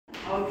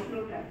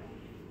outflow tract.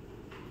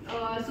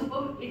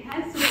 It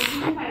has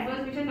superficial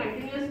fibers which are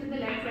continuous with the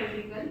left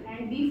ventricle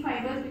and deep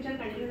fibers which are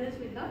continuous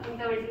with the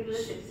interventricular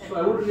septum. So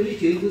I would really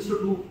change this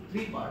to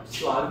three parts.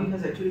 So RV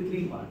has actually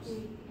three parts.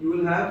 You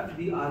will have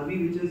the RV,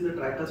 which is the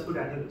tricuspid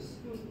annulus.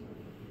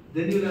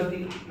 Then you will have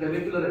the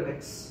trabecular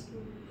apex,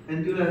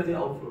 and you will have the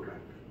outflow tract.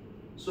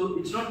 So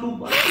it's not two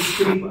parts, it's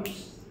three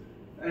parts.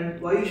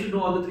 And why you should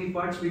know all the three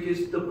parts?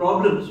 Because the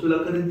problems will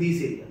occur in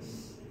these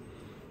areas.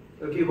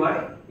 Okay,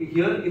 why?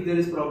 Here, if there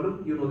is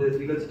problem, you know there is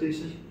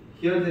regurgitation.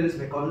 Here there is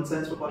McConnell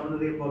signs for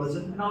pulmonary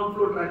embolism, and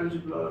outflow tract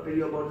which will tell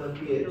you about the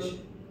pH.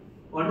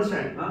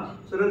 Understand? Huh?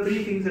 So there are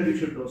three things that you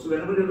should know. So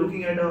whenever you are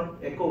looking at an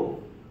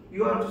echo,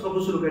 you are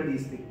supposed to look at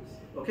these things.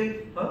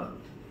 Okay? Huh?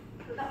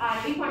 So the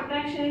RV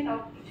contraction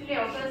actually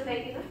occurs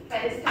like in a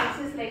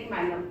peristalsis like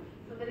manner.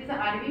 So there is a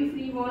RV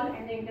free wall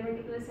and the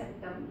interventricular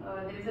septum.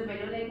 There is a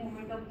bellow-like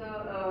movement of the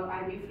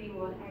RV free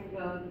wall,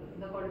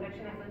 and the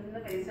contraction happens in the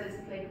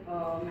peristalsis like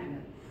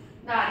manner.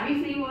 The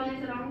RV free wall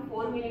is around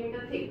 4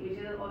 mm thick, which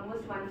is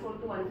almost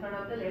 1/4 to 1/3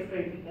 of the left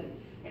ventricle.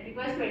 It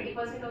requires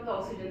 20% of the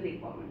oxygen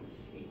requirement.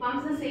 It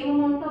pumps the same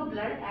amount of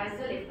blood as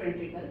the left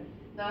ventricle.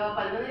 The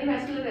pulmonary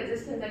vascular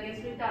resistance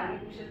against which the RV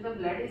pushes the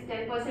blood is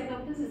 10%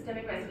 of the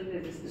systemic vascular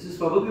resistance. This is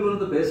probably one of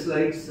the best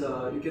slides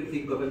you can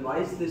think of. And why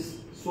is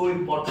this so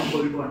important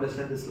for you to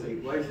understand this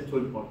slide? Why is it so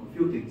important?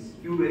 Few things,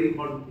 few very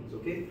important things.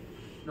 Okay.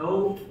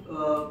 Now,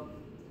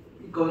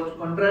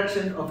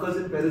 contraction occurs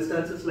in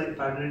peristalsis like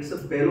pattern. It's a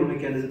bellow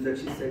mechanism that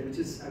she said, which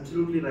is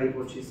absolutely right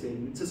what she's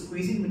saying. It's a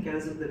squeezing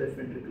mechanism in the left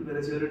ventricle,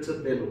 whereas here it's a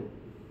bellow.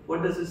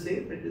 What does it say?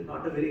 That is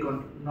not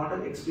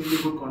an extremely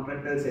good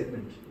contractile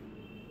segment.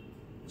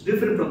 It's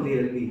different from the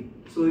LV.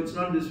 So it's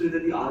not this way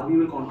that the RV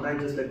will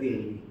contract just like the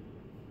LV.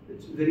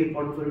 It's very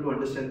important for you to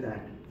understand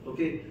that.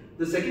 Okay.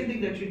 The second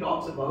thing that she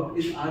talks about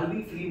is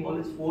RV free wall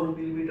is 4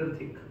 mm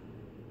thick.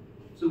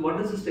 So what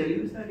does this tell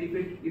you is that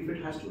if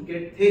it has to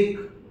get thick,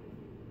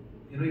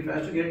 if it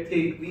has to get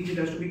thick, means it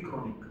has to be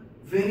chronic.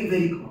 Very,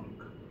 very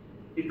chronic.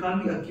 It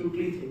can't be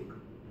acutely thick.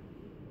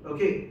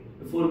 Okay,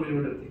 4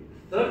 mm thick.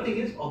 Third thing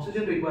is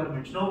oxygen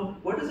requirements. Now,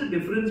 what is the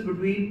difference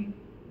between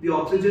the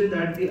oxygen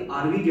that the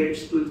RV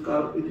gets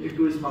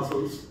into its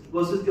muscles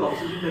versus the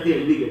oxygen that the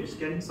LV gets?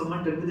 Can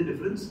someone tell me the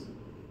difference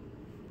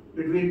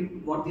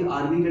between what the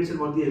RV gets and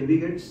what the LV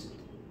gets?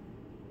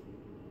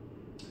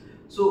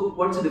 So,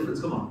 what's the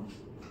difference? Come on.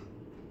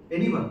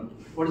 Anyone?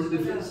 What is the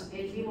difference?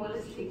 LV wall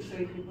is thick, so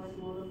it requires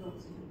more of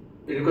oxygen.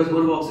 It requires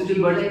more of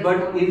oxygen,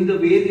 but in the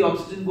way the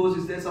oxygen goes,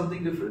 is there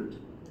something different?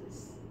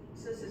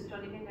 So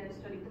systolic and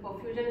diastolic. The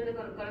perfusion in the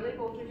coronary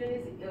perfusion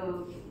is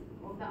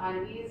of the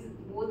RV is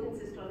both in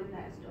systole and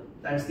diastole.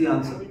 That's the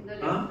answer.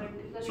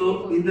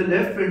 So in the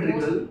left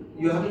ventricle,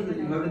 you have it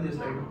in this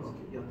slide.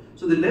 Okay, yeah.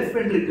 So the left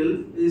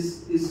ventricle is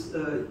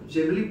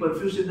generally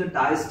perfused in the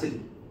diastole.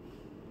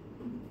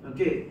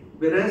 Okay,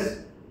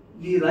 whereas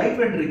the right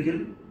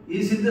ventricle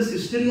is in the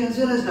systole as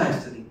well as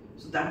diastole.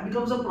 So that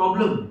becomes a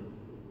problem.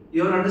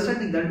 You are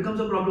understanding? That becomes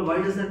a problem.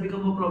 Why does that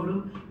become a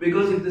problem?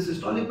 Because if the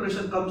systolic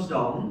pressure comes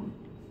down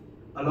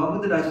along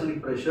with the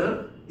diastolic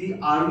pressure, the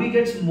RV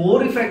gets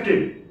more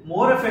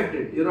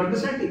affected. You are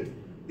understanding?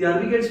 The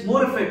RV gets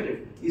more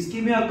affected.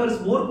 Ischemia occurs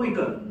more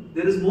quicker.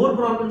 There is more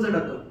problems that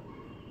occur.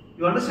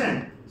 You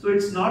understand? So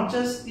it's not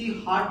just the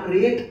heart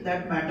rate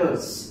that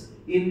matters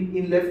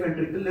in left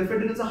ventricle. Left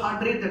ventricle is the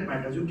heart rate that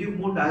matters. You give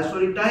more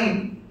diastolic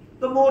time,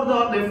 the more the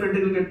left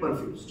ventricle gets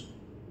perfused.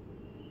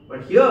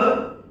 But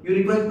here, you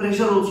require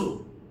pressure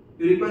also.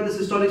 You require the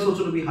systolics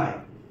also to be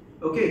high.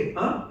 Okay?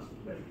 Huh?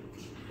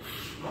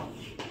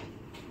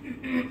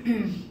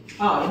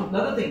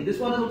 Another thing. This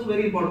one is also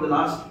very important. The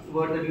last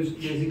word that you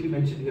basically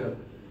mentioned here.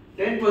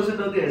 10%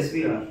 of the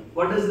SVR.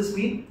 What does this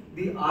mean?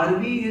 The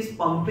RV is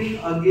pumping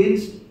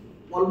against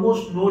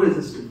almost no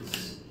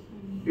resistance.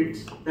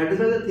 That is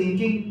why the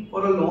thinking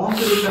for a long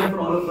period of time for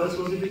all of us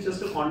was it is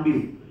just a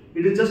conduit.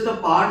 It is just a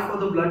part for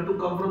the blood to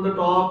come from the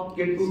top,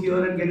 get to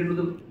here and get into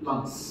the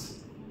lungs.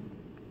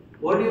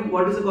 What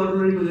is the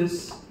corollary to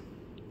this?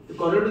 The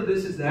corollary to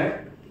this is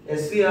that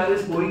SVR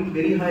is going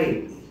very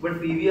high,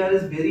 but PVR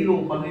is very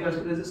low. Pulmonary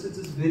vascular resistance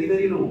is very,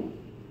 very low.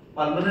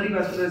 Pulmonary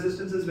vascular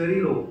resistance is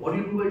very low. What do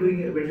you do by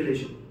doing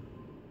ventilation?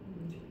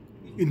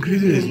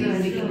 Increases.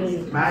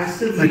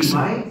 Massively.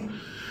 Why?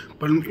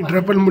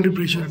 Intrapulmonary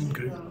pressure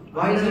increases.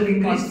 Why does it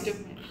increase?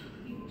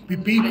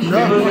 Peep.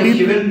 Because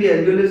given the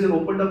alveolus, you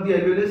opened up the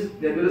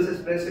alveolus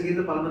is pressed against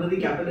the pulmonary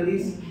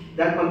capillaries.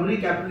 That pulmonary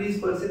capillaries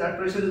per se, that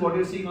pressure is what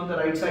you are seeing on the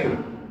right side.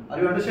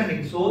 Are you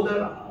understanding? So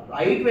the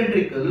right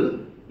ventricle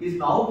is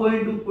now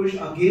going to push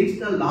against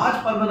the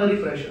large pulmonary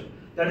pressure.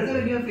 That is why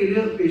when you have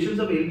failure, patients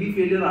of LV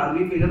failure,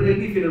 RV failure,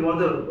 LV failure,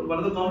 one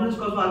of the commonest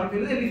causes of RV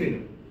failure is LV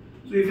failure.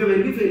 So if you have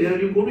LV failure,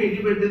 you go to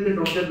intubate them, they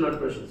drop their blood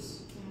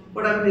pressures.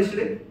 What happened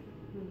yesterday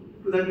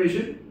to that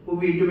patient who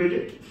we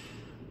intubated?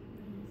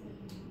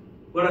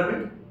 What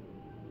happened?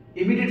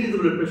 Immediately the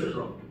blood pressure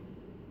dropped.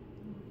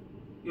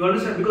 You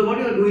understand? Because what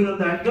you are doing on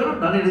that, you have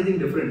not done anything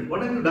different.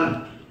 What have you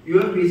done? You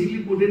have basically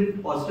put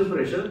in positive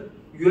pressure.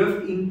 You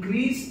have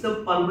increased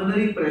the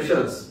pulmonary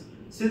pressures.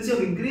 since you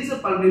have increased the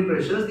pulmonary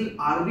pressures, the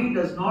RV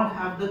does not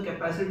have the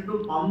capacity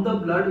to pump the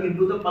blood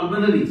into the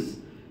pulmonaries.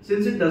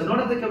 Since it does not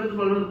have the capacity to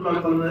pump into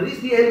the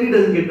pulmonaries, the LV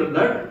doesn't get the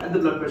blood and the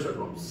blood pressure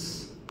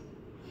drops.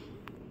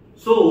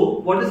 So,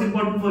 what is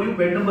important for you?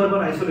 Bed number 1,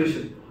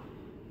 isolation.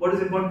 What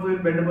is important for you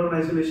in bed number 1,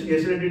 isolation?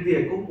 Yesterday I did the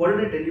echo. What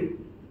did I tell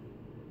you?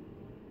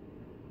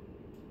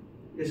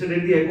 Yesterday I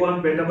did the echo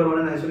on bed number 1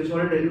 and isolation.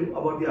 What did I tell you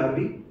about the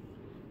RV?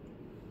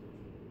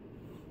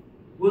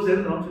 Who was there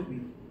in the rounds with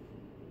me?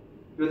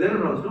 You were there in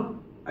the rounds, no?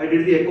 I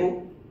did the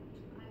echo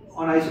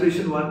on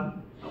isolation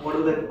 1. What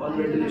was that on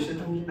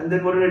ventilation? And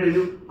then what did I tell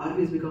you? RV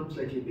has become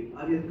slightly big.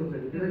 RV has become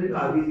slightly big. Did I tell you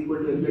RV is equal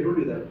to LV? I told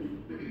you that.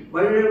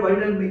 Why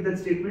did I make that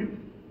statement?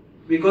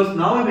 Because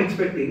now I am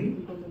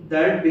expecting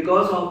that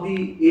because of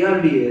the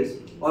ARDS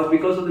or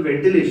because of the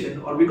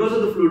ventilation or because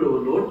of the fluid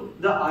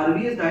overload, the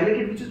RV is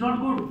dilated, which is not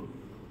good.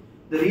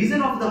 The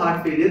reason of the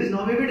heart failure is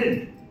now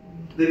evident.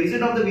 The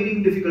reason of the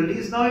breathing difficulty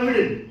is now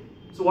evident.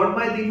 So what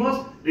my thing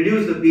was,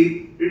 reduce the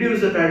beat,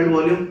 reduce the tidal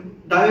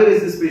volume, diurese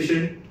this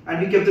patient,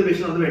 and we kept the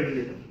patient on the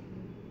ventilator.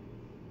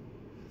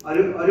 Are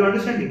you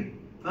understanding?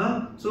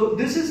 So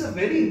this is a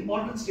very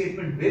important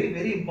statement,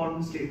 very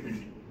important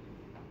statement,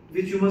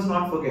 which you must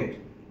not forget.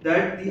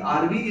 That the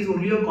RV is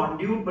only a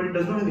conduit, but it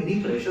does not have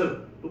any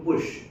pressure to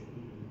push.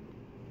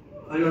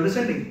 Are you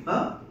understanding?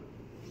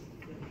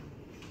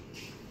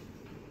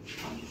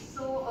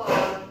 So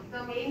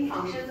the main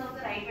functions of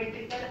the right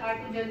ventricle are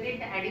to generate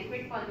the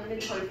adequate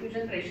pulmonary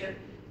perfusion pressure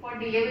for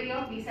delivery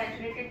of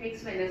desaturated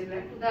mixed venous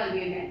blood to the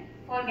alveoli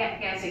for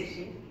gas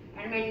exchange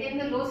and maintain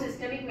the low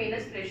systemic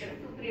venous pressure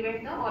to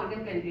prevent the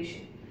organ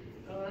congestion.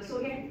 So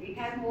it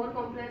has more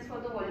compliance for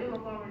the volume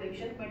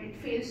accommodation, but it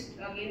fails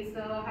against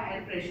the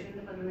higher pressure in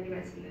the pulmonary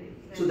vascular.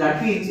 So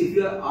that means if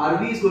your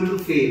RV is going to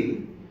fail,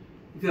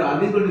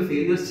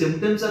 your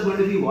symptoms are going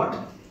to be what?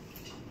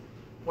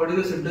 What are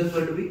your symptoms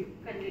going to be?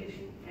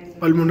 Congestion.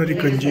 Pulmonary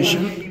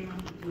congestion.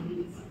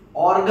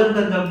 Organ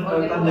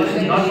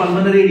congestion, not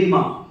pulmonary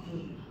edema.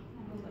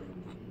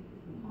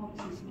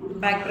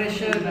 Back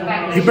pressure.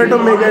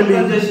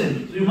 Hepatomegaly.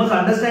 Congestion. So you must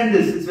understand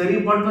this. It's very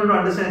important for you to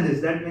understand this.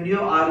 That when you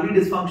have RV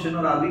dysfunction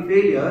or RV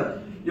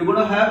failure, you're going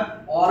to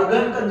have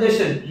organ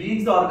congestion.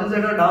 Means the organs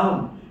that are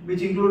down,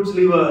 which includes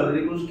liver,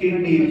 which includes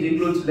kidney, which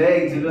includes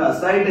legs,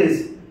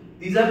 ascites.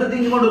 These are the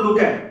things you want to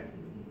look at.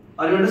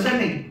 Are you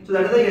understanding? So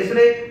that is why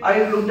yesterday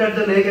I looked at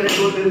the leg and I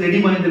told there is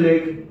edema in the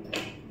leg.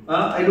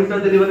 I looked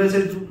at the liver and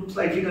said it looks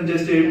slightly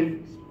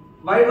congested.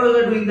 Why was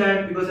I doing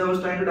that? Because I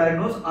was trying to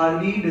diagnose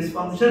RV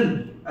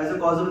dysfunction as a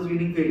cause of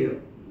venous failure.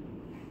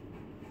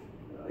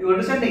 You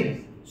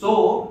understanding?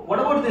 So, what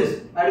about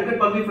this? Adequate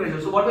pulmonary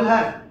pressure. So, what will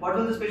have? What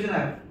will this patient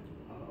have?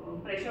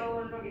 Pressure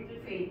overload, it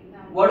will fail.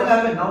 What will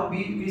happen? Now,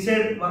 we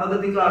said one of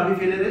the things for RV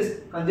failure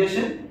is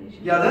congestion.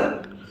 The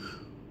other?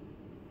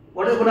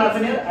 What is going to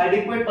happen here?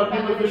 Adequate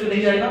pulmonary pressure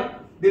nahi jayega.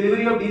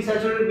 Delivery of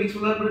desaturated mixed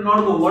blood will not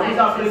go. What is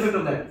the after effect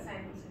of that?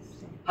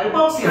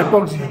 Hypoxia.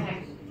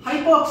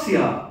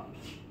 Hypoxia.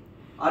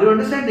 Are you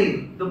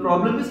understanding? The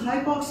problem is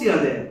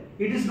hypoxia there.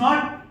 It is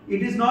not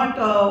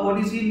what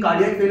you see in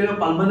cardiac failure,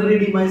 pulmonary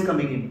edema is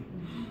coming in.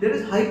 There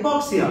is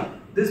hypoxia.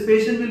 This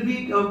patient will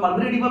be a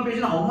pulmonary edema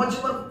patient, how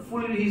much more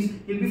full he is,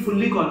 he'll be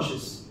fully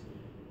conscious.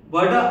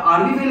 But a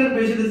RV failure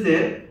patient is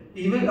there.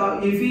 He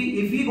will, if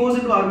he goes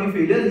into RV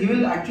failure, he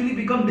will actually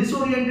become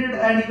disoriented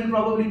and he will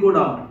probably go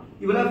down.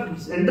 He will have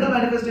central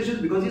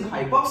manifestations because he is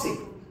hypoxic.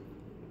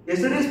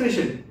 Yesterday's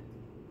patient,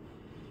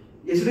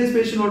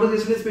 what was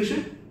yesterday's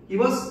patient? He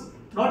was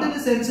not in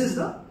his senses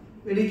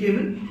when he came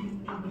in.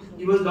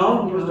 He was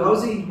down, he was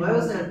drowsy. Why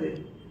was that there?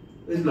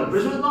 His blood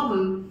pressure was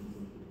normal.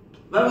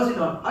 Why was it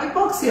not?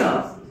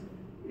 Hypoxia.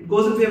 It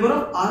goes in favor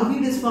of RV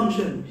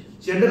dysfunction.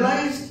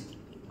 Generalized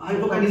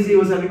hypokinesia he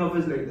was having of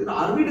his leg.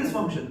 RV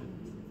dysfunction.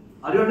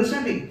 Are you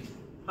understanding?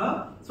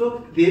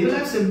 So they will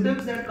have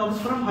symptoms that comes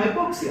from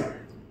hypoxia.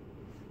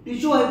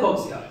 Tissue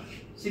hypoxia.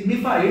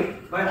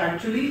 Signified by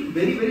actually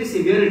very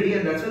severity,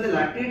 and that's why the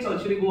lactates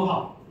actually go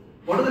up.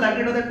 What are the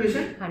lactate of that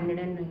patient?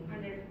 109.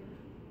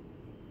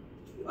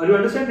 Are you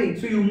understanding?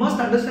 So you must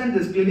understand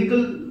this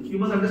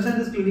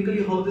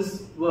clinically how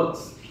this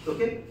works.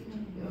 Okay?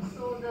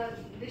 So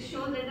this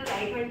shows that the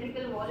right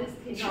ventricle wall is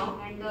thinner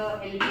and the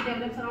LV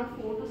develops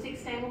around 4 to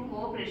 6 times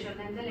more pressure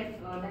than the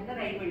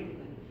right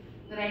ventricle.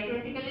 The right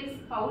ventricle is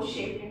pouch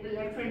shaped and the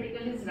left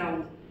ventricle is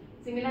round.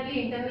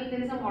 Similarly, internally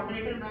there is a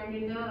moderator band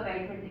in the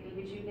right ventricle,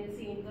 which you can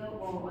see in the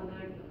on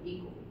the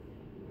echo.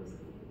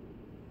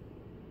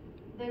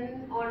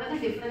 Then what are the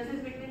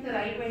differences between the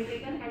right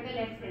ventricle and the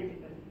left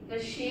ventricle?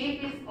 The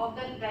shape of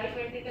the right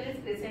ventricle is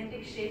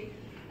crescentic shape,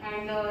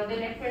 and the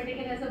left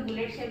ventricle has a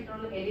bullet shaped or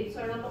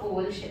ellipsoid or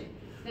oval shape.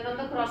 Then on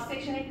the cross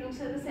section it looks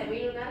as a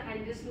semilunar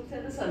and this looks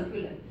as a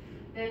circular.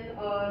 Then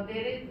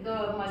there is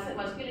the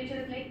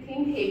musculature is like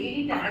thin,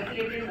 heavily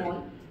tabaculated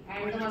wall,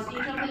 and the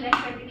musculature of the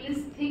left ventricle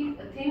is thin,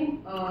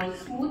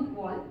 smooth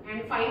wall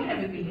and fine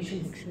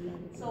trabeculation.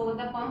 So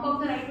the pump of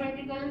the right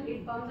ventricle,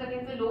 it pumps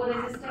against the low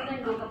resistance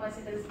and low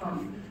capacitance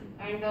pump,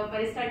 and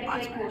peristaltic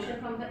like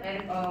motion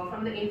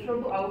from the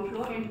inflow to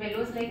outflow, and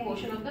bellows like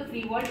motion of the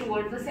free wall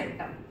towards the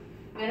septum.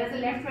 whereas the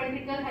left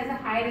ventricle has a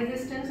high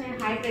resistance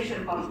and high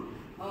pressure pump.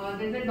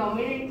 There is a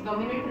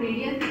dominant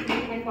radial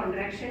thickening and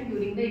contraction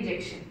during the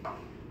ejection.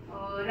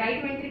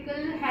 Right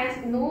ventricle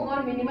has no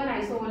or minimal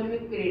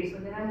isovolumic periods, so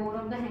there are more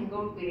of the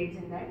hangout periods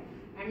in that.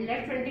 And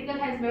left ventricle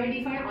has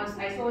well-defined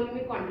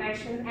isovolumic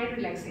contractions and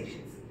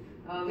relaxations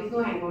with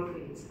no hangout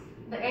periods.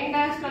 The end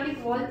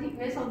diastolic wall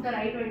thickness of the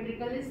right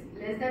ventricle is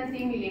less than 3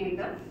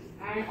 mm,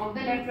 and of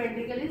the left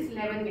ventricle is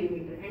 11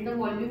 mm, and the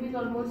volume is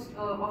almost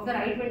of the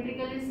right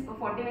ventricle is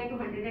 49 to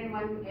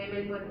 101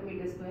 ml per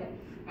meter square,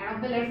 and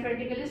of the left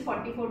ventricle is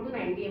 44 to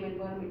 90 ml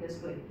per meter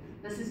square.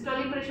 The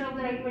systolic pressure of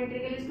the right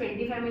ventricle is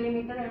 25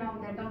 mm, and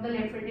of that of the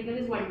left ventricle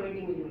is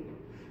 120 mm.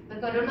 The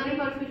coronary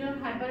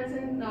perfusion happens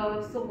in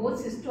so both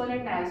systole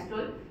and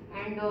diastole,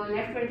 and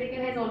left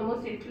ventricle has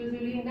almost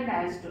exclusively in the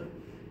diastole.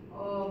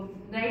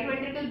 Right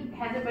ventricle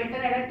has a better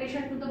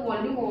adaptation to the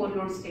volume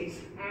overload states,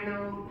 and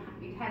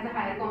it has a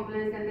higher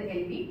compliance than the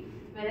LV,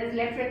 whereas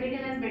left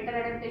ventricle has better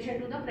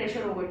adaptation to the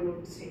pressure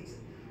overload states.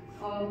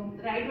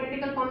 Right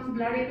ventricle pumps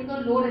blood into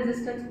the low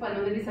resistance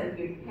pulmonary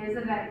circuit, hence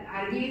the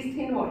RV is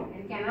thin walled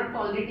and cannot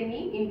tolerate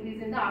any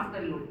increase in the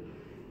afterload.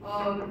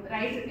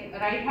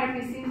 Right heart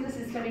receives the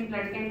systemic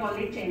blood, can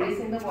tolerate changes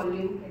in the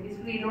volume, that is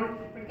preload,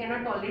 but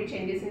cannot tolerate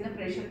changes in the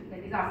pressure, that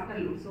is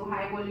afterload. So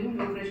high volume,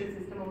 low pressure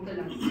system of the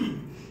lungs.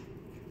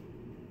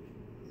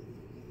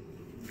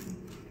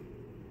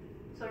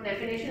 So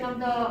definition of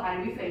the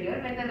RV failure: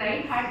 when the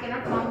right heart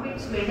cannot pump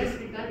its venous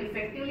return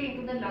effectively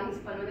into the lungs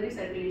pulmonary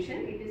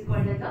circulation, it is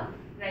called as the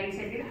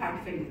right-sided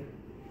heart failure.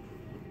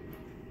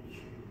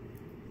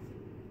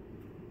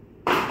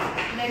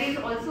 There is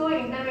also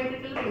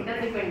interventricular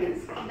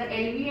interdependence. The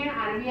LV and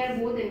RV are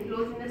both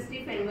enclosed in a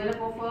stiff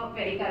envelope of a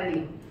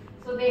pericardium.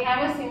 So they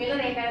have a similar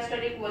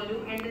end-diastolic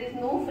volume, and there is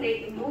no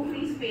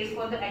free space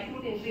for the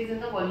acute increase in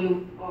the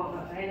volume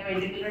and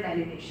ventricular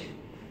dilatation.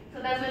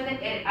 So that's when the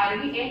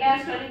RV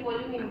end-diastolic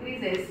volume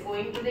increases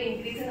owing to the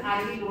increase in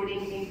RV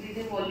loading, increase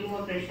in volume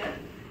or pressure.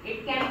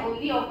 It can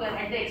only occur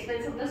at the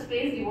expense of the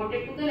space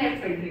devoted to the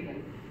left ventricle.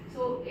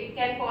 So it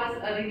can cause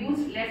a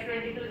reduced left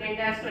ventricle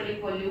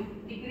end-diastolic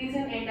volume, decrease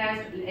in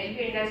LV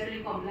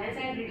end-diastolic compliance,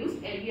 and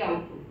reduced LV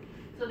output.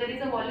 So there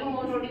is a volume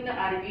overload in the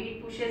RV,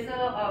 it pushes the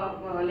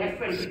left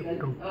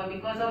ventricle.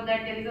 Because of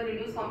that, there is a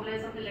reduced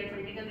compliance of the left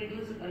ventricle,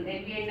 reduced LV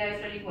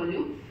end-diastolic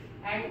volume,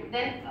 and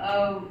then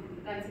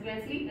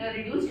consequently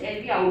reduced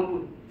LV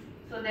output.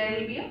 So there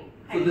will be a.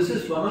 So this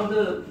is one of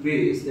the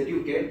ways that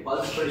you get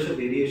pulse pressure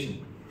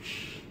variation.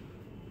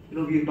 You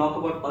know, we talk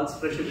about pulse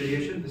pressure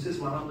variation. This is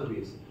one of the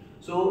ways.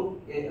 So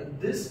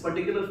this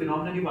particular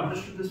phenomenon, you've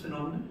understood this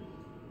phenomenon?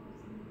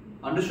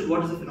 Understood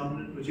what is the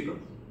phenomenon, Ruchika?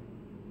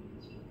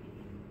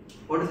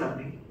 What is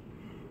happening?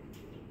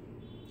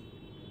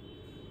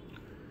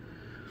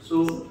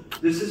 So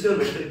this is your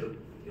ventricle.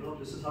 You know,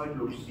 this is how it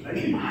looks, right?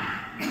 This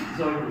is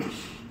how it looks.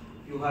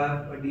 You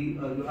have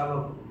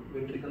a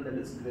ventricle that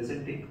is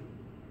crescentic,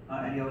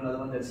 and you have another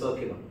one that's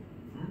circular.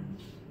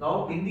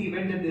 Now, in the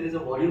event that there is a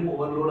volume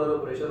overload or a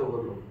pressure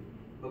overload,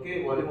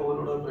 okay, volume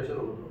overload or pressure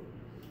overload,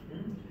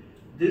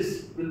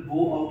 this will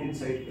go out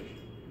inside here.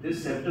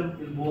 This septum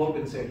will go out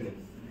inside here.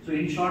 So,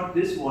 in short,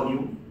 this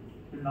volume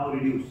will now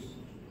reduce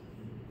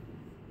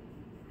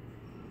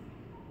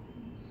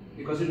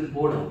because it is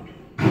bored out.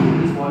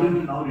 This volume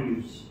will now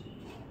reduce.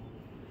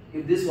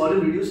 If this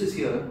volume reduces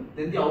here,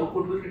 then the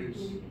output will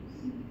reduce.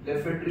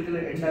 Left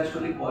ventricular end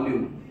diastolic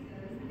volume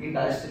in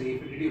diastole,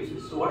 if it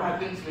reduces. So what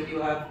happens when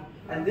you have,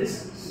 and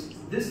this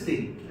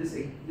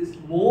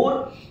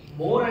more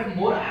and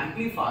more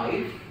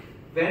amplified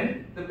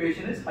when the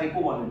patient is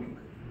hypovolemic.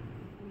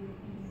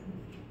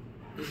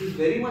 This is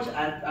very much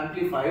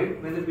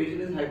amplified when the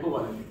patient is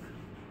hypovolemic.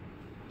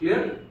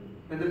 Clear?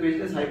 When the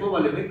patient is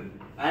hypovolemic,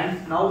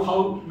 and now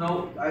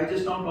I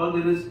just now told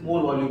there is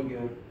more volume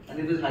here, and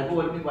if it is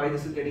hypovolemic, why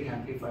this is getting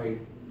amplified?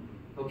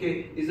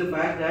 Okay, is the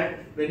fact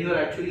that when you are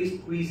actually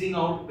squeezing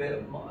out, on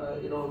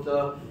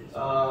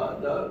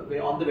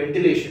the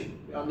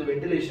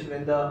ventilation,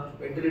 when the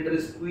ventilator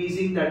is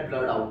squeezing that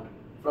blood out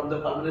from the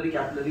pulmonary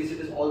capillaries, it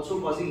is also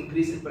causing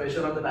increase in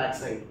pressure on the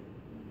backside.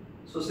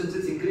 So since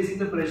it's increasing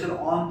the pressure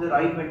on the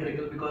right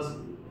ventricle because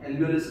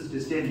alveolus is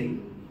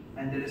distending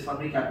and there is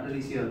pulmonary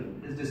capillaries here,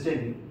 it is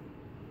distending.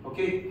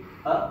 Okay,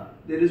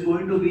 there is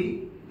going to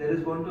be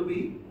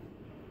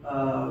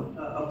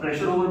a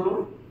pressure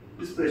overload.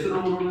 This pressure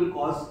overload will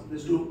cause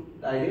this to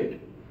dilate,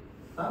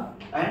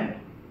 and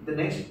the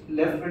next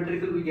left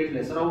ventricle will get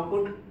lesser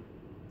output,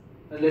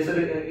 lesser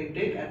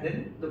intake, and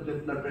then the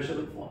blood pressure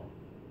will fall.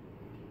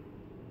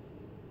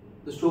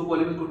 The stroke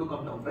volume is going to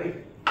come down,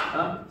 right?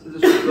 So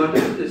you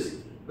understand this.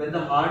 When the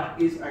heart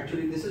is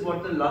actually, this is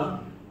what the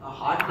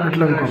heart-lung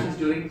interactions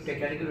during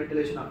mechanical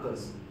ventilation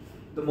occurs.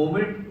 The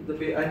moment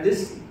and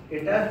this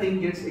entire thing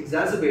gets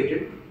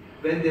exacerbated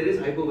when there is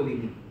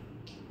hypovolemia.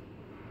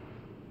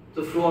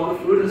 So for our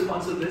fluid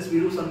responsiveness, we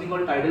do something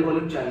called tidal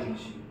volume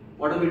challenge.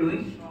 What are we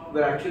doing? We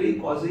are actually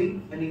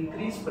causing an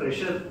increased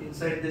pressure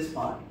inside this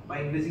part by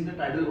increasing the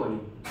tidal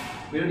volume.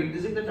 When you are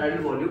increasing the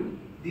tidal volume,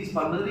 these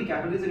pulmonary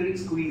capillaries are getting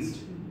squeezed.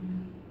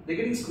 They are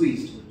getting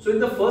squeezed. So in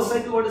the first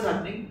cycle, what is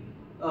happening?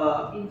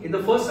 in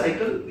the first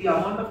cycle, the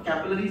amount of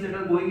capillaries that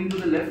are going into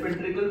the left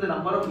ventricle, the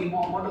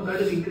amount of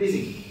blood is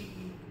increasing.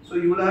 So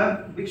you will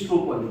have big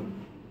stroke volume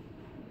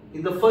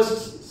in the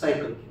first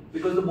cycle,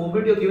 because the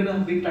moment you are given a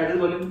big tidal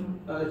volume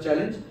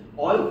challenge,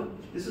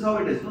 this is how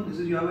it is. No, this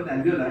is, you have an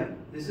alveoli.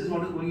 This is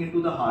what is going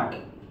into the heart,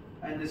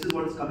 and this is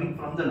what is coming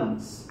from the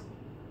lungs.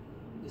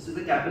 This is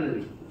the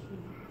capillary,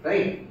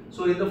 right?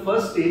 So in the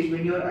first stage,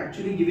 when you are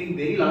actually giving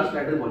very large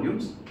tidal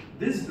volumes,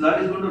 this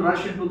blood is going to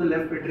rush into the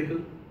left ventricle.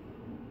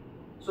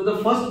 So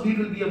the first beat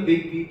will be a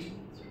big beat,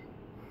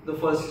 the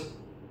first.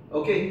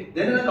 Okay.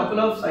 Then in a couple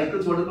of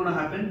cycles, what is going to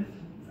happen?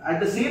 At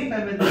the same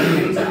time, when this is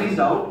getting squeezed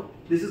out,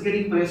 this is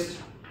getting pressed.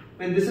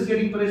 When this is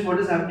getting pressed, what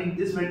is happening?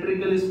 This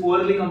ventricle is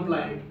poorly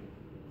compliant.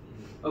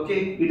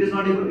 Okay, it is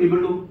not able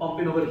to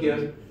pump in over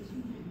here.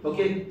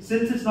 Okay,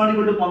 since it's not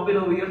able to pump in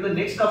over here, the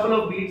next couple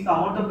of beats, the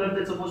amount of blood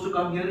that's supposed to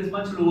come here is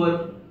much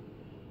lower.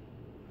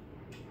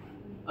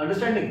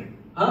 Understanding?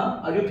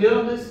 Huh? Are you clear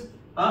on this?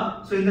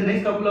 Huh? So in the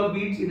next couple of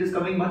beats, it is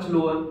coming much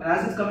lower.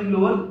 As it's coming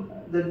lower,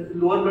 the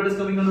lower blood is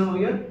coming on over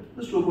here,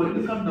 the stroke volume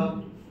will come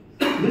down.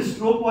 This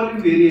stroke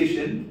volume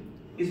variation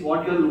is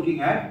what you are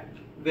looking at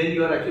when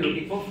you are actually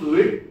looking for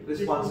fluid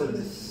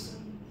responsiveness.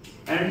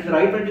 And the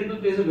right ventricle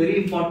plays a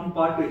very important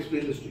part to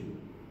explain this to you.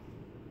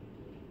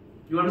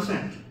 You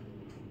understand?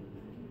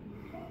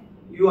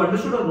 You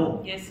understood or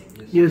no? Yes.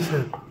 Yes,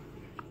 sir.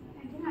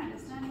 I can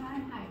understand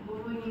why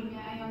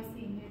hypovolemia you're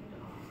seeing it.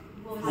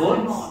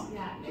 What?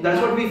 Yeah.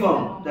 That's what we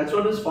found. That's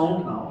what is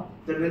found now.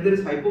 That when there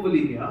is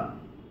hypovolemia,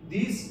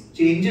 these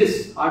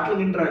changes,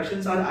 arterial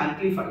interactions are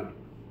amplified,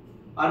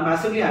 are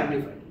massively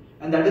amplified.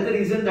 And that is the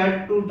reason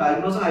that to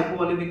diagnose a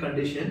hypovolemic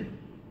condition,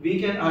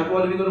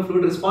 hypovolemic or a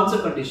fluid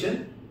responsive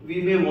condition,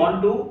 we may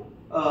want to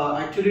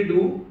actually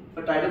do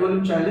a tidal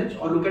volume challenge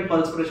or look at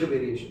pulse pressure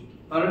variation.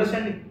 Are you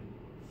understanding?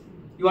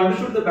 You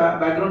understood the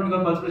background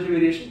of pulse pressure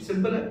variation?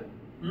 Simple.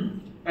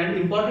 And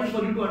important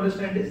for you to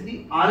understand is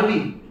the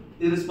RV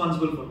is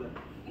responsible for that.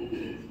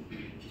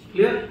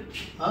 Clear?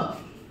 Huh?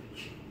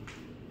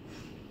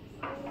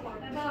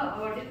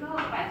 What is the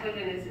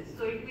pathogenesis?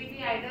 So it will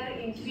be either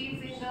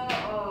increase in the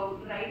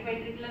right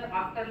ventricular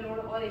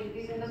afterload or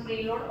increase in the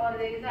preload, or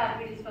there is a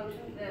RV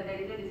dysfunction. There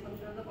is a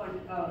dysfunction of the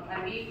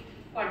RV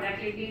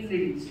contractility is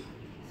reduced.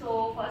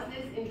 So first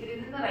is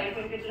increase in the right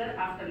ventricular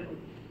afterload.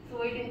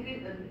 So it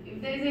increases,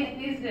 if there is an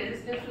increased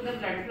resistance to the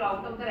blood flow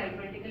out of the right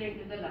ventricle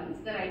into the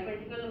lungs, the right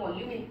ventricle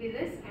volume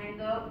increases and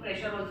the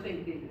pressure also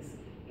increases.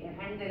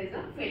 And there is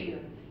a failure.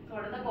 So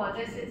what are the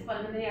causes? It's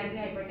pulmonary artery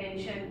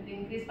hypertension,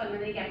 increased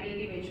pulmonary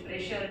capillary wedge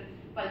pressure,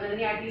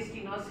 pulmonary artery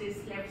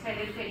stenosis,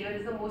 left-sided failure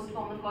is the most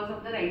common cause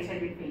of the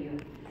right-sided failure.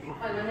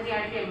 Pulmonary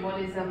artery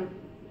embolism.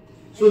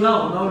 So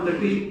now let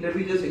me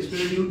just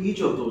explain to you each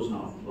of those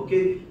now,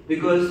 okay?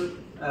 Because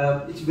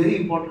it's very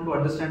important to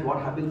understand what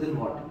happens in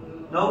what.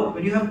 Now,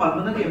 when you have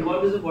pulmonary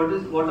embolism,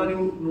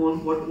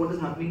 what is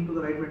happening to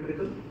the right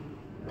ventricle?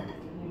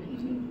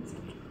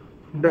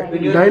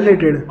 When you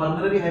Dilated.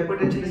 Pulmonary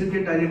hypertension, is it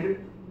get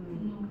dilated?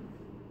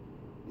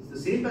 It's the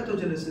same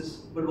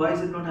pathogenesis, but why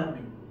is it not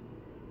happening?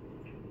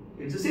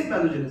 It's the same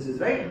pathogenesis,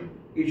 right?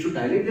 It should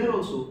dilate there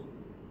also,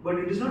 but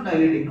it is not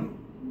dilating, no?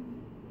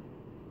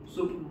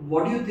 So,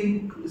 what do you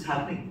think is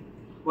happening?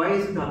 Why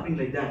is it happening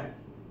like that?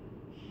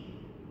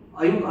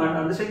 Are you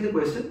understanding the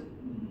question?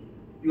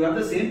 You have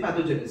the same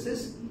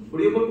pathogenesis, but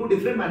you have got two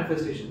different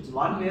manifestations.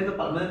 One where the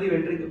pulmonary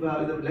ventricle,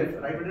 the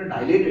right ventricle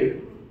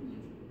dilated,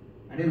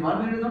 and in one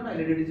where it is not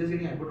dilated, it is just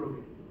getting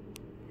hypertrophied.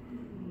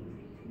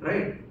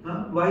 Right?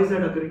 Why is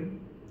that occurring?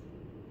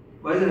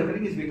 Why is that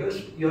occurring? Is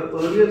because your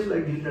earlier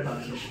slide did that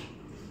answer.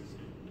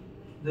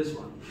 This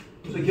one.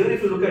 So here,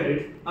 if you look at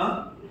it,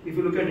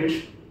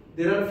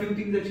 there are a few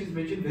things that she's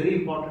mentioned very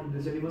important in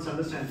this, and you must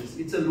understand this.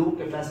 It's a low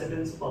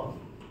capacitance pump.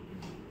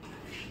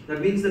 That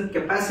means the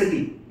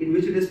capacity in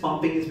which it is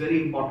pumping is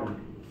very important.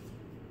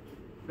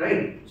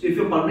 Right? So if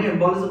your pulmonary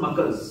embolism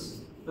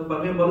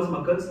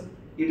occurs,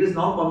 it is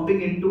now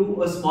pumping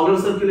into a smaller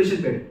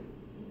circulation bed.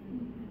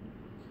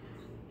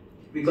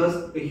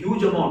 Because a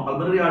huge amount,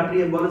 pulmonary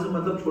artery embolism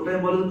मतलब छोटा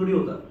embolism थोड़ी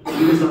होता.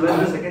 It is somewhere in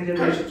the second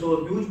generation, so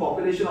a huge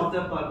population of the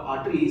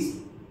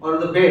arteries or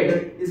the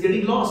bed is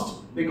getting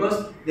lost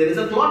because there is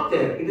a clot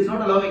there. It is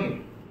not allowing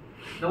it.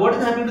 Now what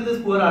is happening to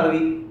this poor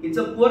RV? It's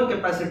a poor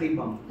capacity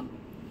pump.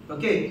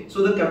 Okay,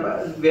 so the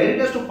where it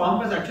has to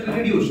pump is actually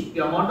reduced.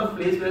 The amount of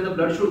place where the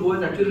blood should go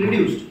is actually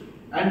reduced,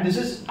 and this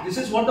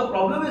is what the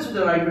problem is with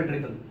the right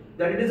ventricle,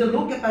 that it is a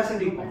low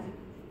capacity pump.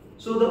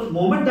 So the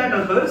moment that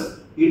occurs,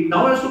 it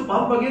now has to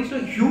pump against a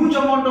huge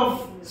amount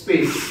of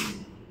space.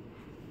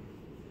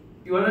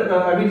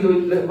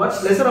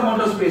 Much lesser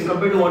amount of space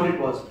compared to what it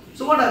was.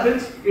 So what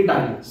happens? It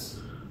dilates.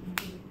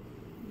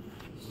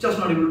 It's just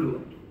not able to do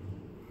it.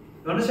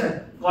 You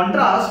understand?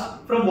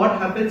 Contrast from what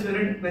happens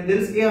when there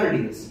is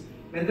ARDS.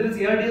 When there is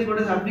ARDS,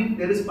 what is happening?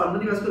 There is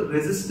pulmonary vascular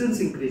resistance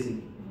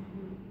increasing.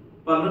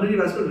 Pulmonary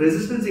vascular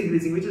resistance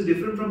increasing, which is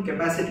different from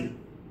capacity.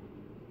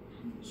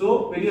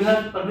 So when you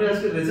have pulmonary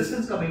vascular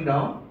resistance coming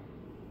down,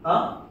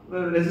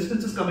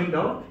 resistance is coming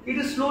down, it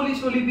is slowly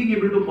being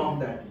able to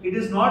pump that. It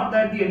is not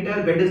that the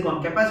entire bed is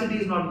gone, capacity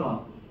is not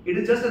gone. It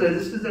is just a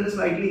resistance that is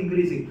slightly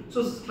increasing.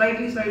 So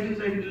slightly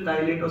it will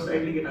dilate or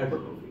slightly get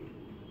hypertrophied.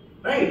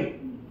 Right?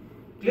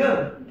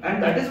 Clear?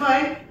 And that is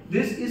why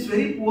this is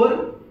very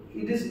poor.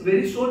 It is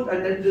very short,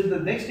 and that the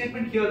next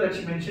statement here that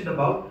she mentioned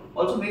about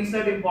also makes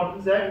that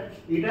importance that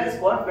it has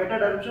got better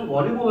direction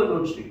volume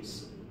overload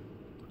states.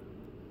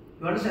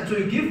 You understand? So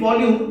you give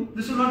volume,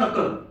 this will not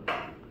occur.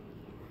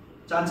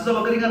 Chances of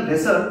occurring are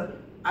lesser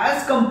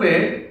as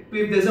compared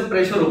to if there is a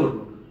pressure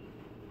overload.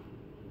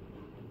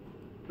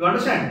 You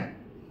understand?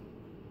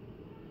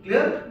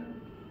 Clear?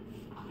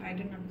 I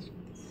didn't understand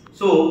this.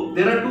 So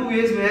there are two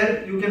ways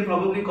where you can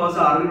probably cause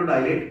the RV to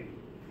dilate.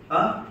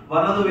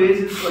 One of the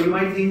ways is you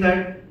might think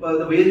that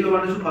the ways you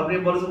have understood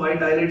pulmonary embolism, why it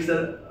dilates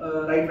the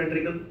right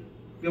ventricle.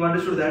 You have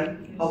understood that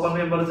how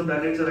pulmonary embolism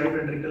dilates the right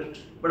ventricle.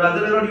 But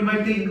other way around, you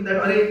might think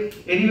that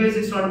anyways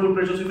it's not good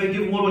pressure, so if I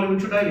give more volume,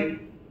 it should dilate.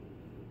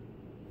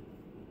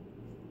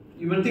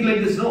 You will think like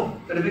this, no?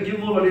 That if I give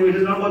more volume, it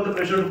has not got the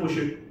pressure to push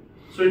it,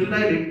 so it will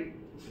dilate.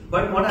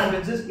 But what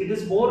happens is it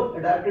is more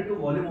adapted to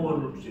volume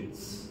overload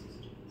states.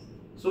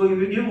 So if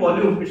you give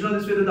volume, it's not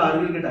this way that the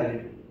RV will get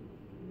dilated.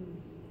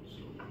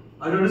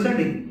 Are you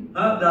understanding? The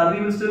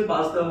RV will still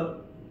pass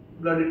the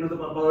blood into the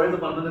provided the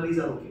pulmonaries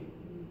are okay.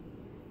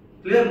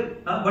 Clear?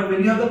 But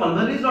when you have the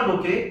pulmonaries not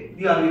okay,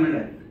 the RV will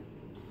dilate.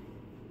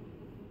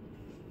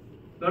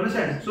 You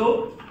understand?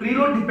 So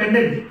preload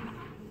dependent.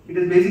 It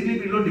is basically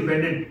preload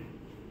dependent.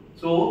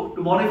 So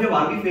tomorrow if you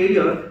have RV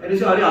failure and you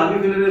say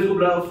RV failure is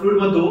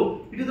fluid mat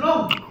do, it is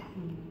wrong.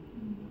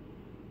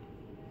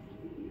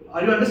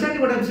 Are you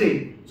understanding what I am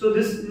saying? So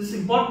this is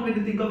important when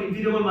you think of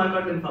inferior wall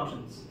myocardial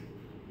infarctions.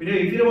 When you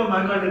have inferior wall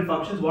myocardial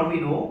infarctions, what we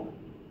know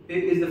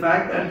is the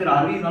fact that the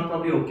RV is not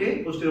probably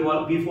okay. Posterior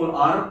wall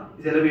V4R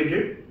is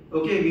elevated.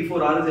 Okay,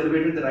 V4R is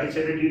elevated, the right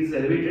sided lead is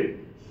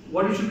elevated.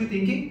 What you should be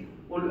thinking?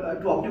 Well,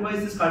 to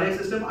optimize this cardiac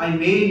system, I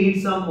may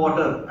need some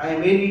water, I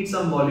may need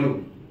some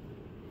volume.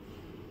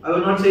 I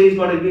will not say he's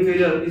got LV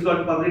failure, he's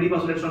got pulmonary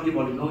edema, so let's not give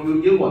volume. No, you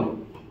will give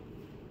volume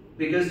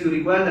because you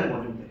require that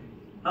volume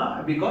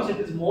there. Because it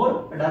is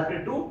more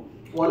adapted to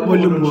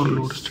volume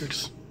overload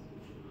states.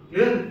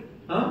 Clear?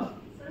 So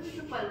with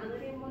the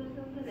pulmonary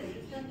embolism, the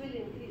resistance will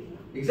increase, no?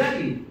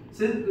 Exactly.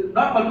 Since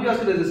not pulmonary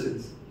vascular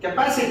resistance,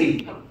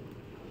 capacity.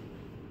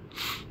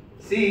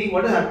 See,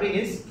 what is happening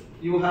is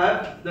you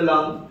have the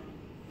lung,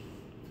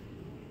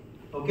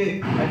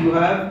 okay, and you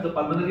have the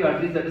pulmonary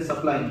arteries that is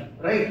supplying,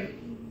 right?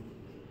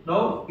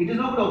 Now, it is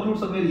not going to occlude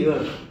somewhere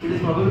here, it is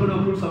probably going to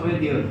occlude somewhere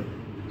here.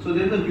 So,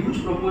 there is a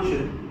huge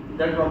proportion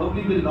that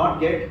probably will not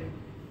get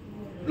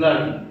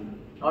blood.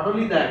 Not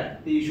only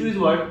that, the issue is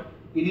what?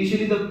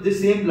 Initially, this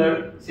same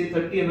blood, say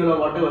 30 ml or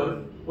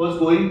whatever, was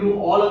going to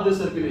all of the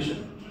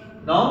circulation.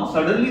 Now,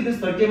 suddenly this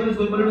 30 ml is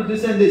going to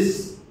this and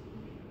this.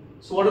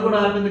 So, what is going to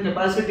happen? The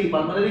capacity,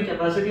 pulmonary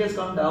capacity has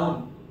come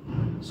down.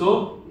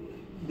 So,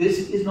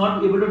 this is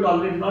not able to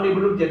tolerate, not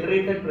able to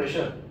generate that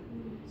pressure.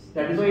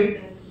 That is why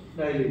it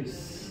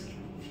dilates.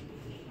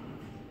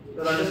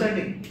 You are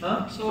understanding?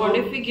 So what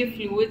if we give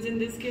fluids in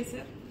this case,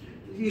 sir?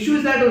 The issue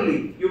is that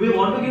only. You may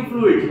want to give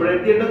fluids, but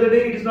at the end of the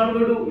day, it's not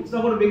going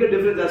to make a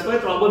difference. That's why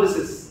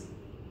thrombolysis.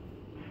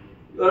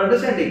 You are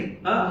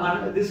understanding?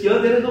 This here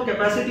there is no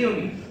capacity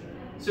only.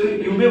 So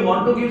you may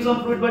want to give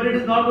some fluid, but it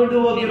is not going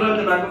to work in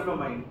the back of your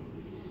mind.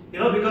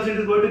 Because it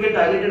is going to get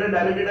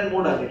dilated and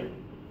more dilated.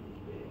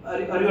 Are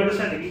you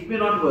understanding? It may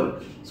not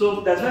work.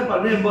 So that's why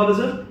pulmonary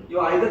embolism, you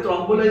either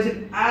thrombolize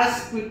it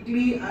as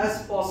quickly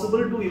as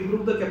possible to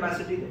improve the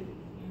capacity there.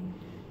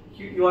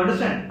 You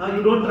understand?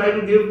 You don't try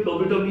to give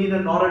dobutamine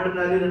and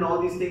noradrenaline and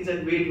all these things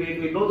and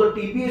wait. No, the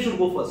TPA should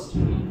go first.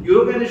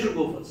 Urokinase should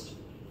go first.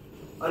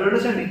 Are you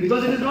understanding?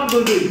 Because it is not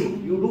going to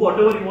improve. You do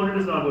whatever you want,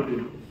 it is not going to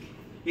improve.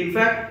 In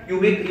fact, you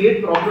may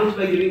create problems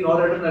by giving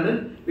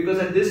noradrenaline because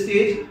at this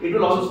stage, it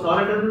will also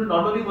noradrenaline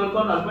not only work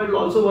on alpha, it will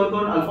also work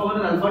on alpha 1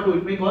 and alpha 2.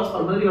 It may cause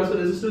pulmonary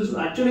vascular resistance to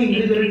actually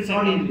increase when it is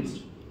not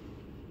increased.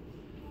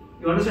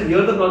 You understand?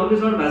 Here the problem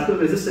is not vascular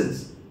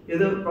resistance. Here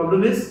the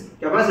problem is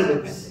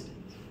capacitance.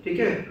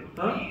 Okay?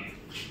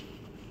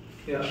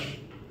 Yeah.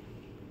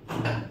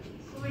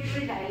 So it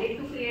will dilate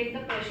to create the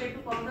pressure to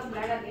pump the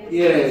blood against.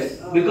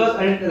 Yes, because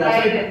and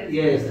that's why.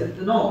 Yes,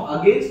 no,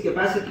 against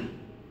capacity.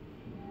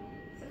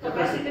 So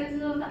capacitance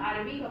is of the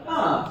RV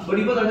capacity. But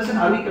you must understand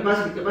RV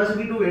capacity.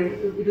 Capacity to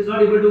it is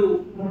not able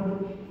to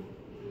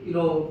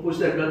push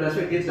that blood. That's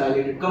why it gets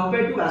dilated.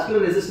 Compared to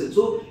vascular resistance.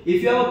 So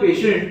if you have a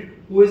patient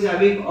who is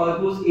having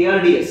who's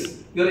ARDS.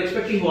 You are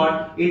expecting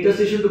what?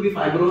 Interstitial to be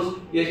fibrous,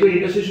 you expect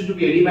interstitial to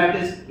be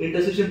edematous,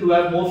 interstitial to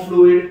have more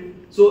fluid.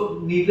 So,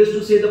 needless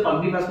to say, the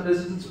pulmonary vascular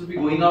resistance will be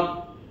going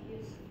up.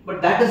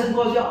 But that doesn't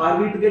cause your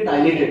RV to get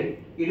dilated.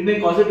 It may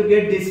cause it to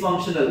get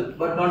dysfunctional,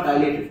 but not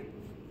dilated.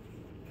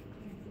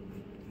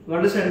 You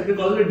understand? It may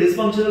cause it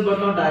dysfunctional, but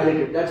not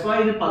dilated. That's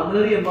why in a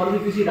pulmonary embolism,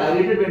 if you see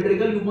dilated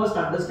ventricle, you must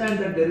understand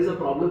that there is a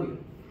problem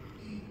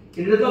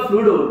here. It is a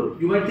fluid overload.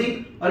 You might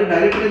think, are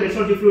dilated, let's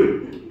not give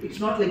fluid. It's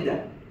not like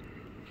that.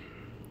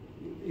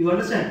 You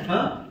understand?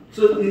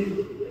 So,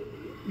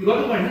 you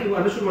got the point, you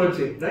understood what I'm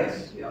saying, right?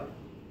 Yeah.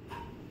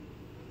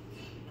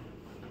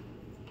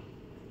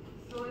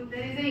 So if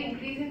there is an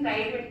increase in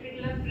right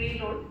ventricular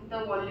preload, the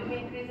volume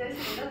increases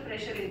and the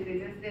pressure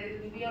increases. There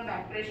will be a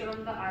back pressure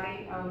on the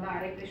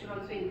RA pressure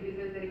also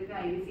increases. There is the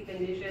IVC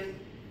congestion,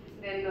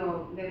 then there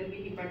will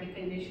be hepatic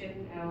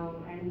congestion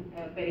and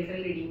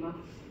peripheral edema.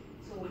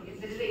 So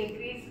if there is an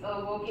increased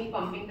work in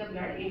pumping the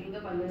blood into the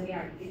pulmonary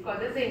artery, it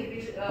causes the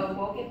increased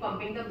work in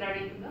pumping the blood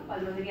into the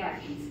pulmonary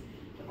arteries.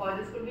 The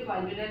causes could be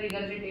valvular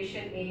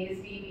regurgitation,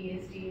 ASD,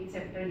 VSD, and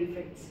septal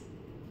defects.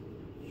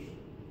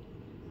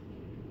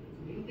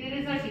 If there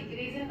is a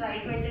decrease in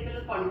right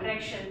ventricular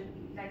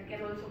contraction, that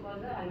can also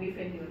cause the RV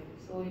failure.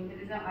 So if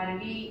there is a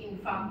RV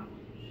infarct,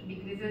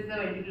 decreases the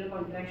ventricular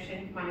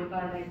contraction,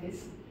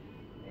 myocarditis.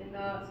 And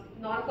the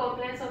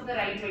non-compliance of the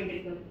right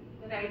ventricle.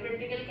 The right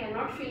ventricle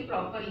cannot fill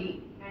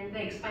properly and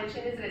the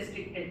expansion is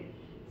restricted.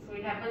 So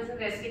it happens in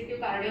restrictive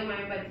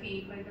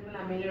cardiomyopathy, for example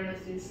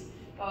amyloidosis,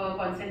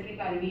 concentric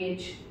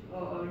RVH,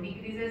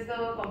 decreases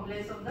the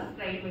compliance of the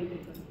right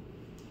ventricle.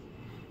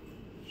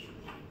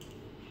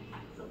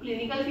 So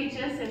clinical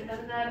features,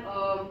 symptoms are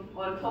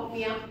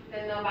orthopnea,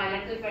 then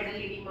bilateral pedal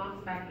edema,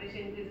 back pressure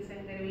increases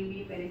and there will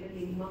be peripheral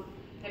edema,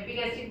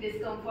 epigastric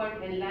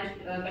discomfort,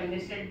 enlarged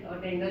congested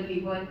tender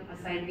liver,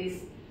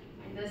 ascites.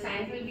 The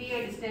signs will be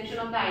a distension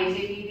of the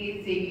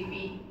IJV,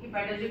 JVP,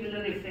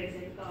 hepatojugular reflex,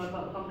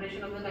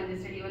 compression of the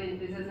congested liver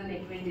increases the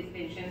neck vein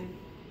distension,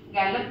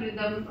 gallop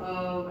rhythm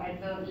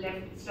at the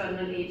left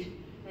sternal edge,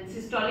 and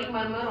systolic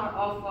murmur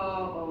of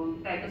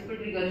tricuspid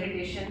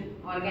regurgitation,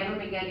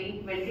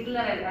 organomegaly,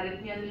 ventricular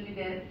arrhythmia will be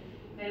there.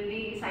 There will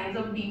be signs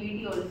of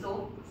DVT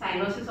also,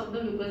 cyanosis of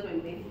the mucous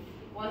membrane.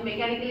 On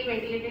mechanically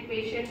ventilated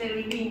patient, there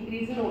will be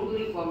increase in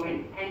O2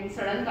 requirement and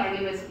sudden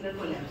cardiovascular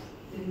collapse.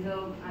 This is the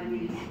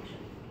RV dysfunction.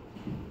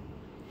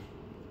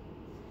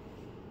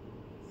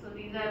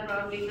 These are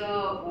probably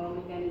the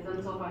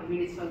mechanisms of RV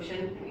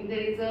dysfunction. If there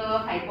is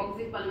a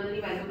hypoxic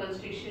pulmonary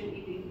vasoconstriction,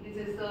 it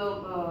increases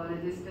the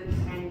resistance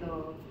and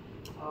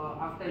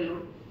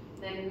afterload.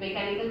 Then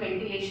mechanical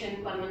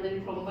ventilation,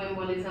 pulmonary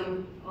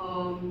thromboembolism,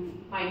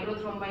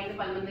 microthrombi in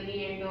the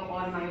pulmonary and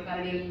or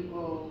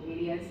myocardial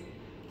areas.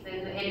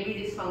 Then the LV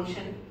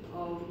dysfunction.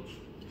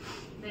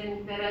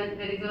 Then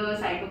there is a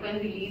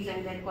cytokine release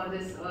and that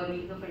causes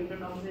release of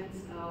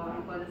endotoxins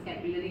and causes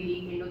capillary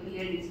leak,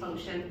 endothelial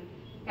dysfunction,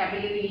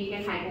 capillary leak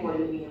and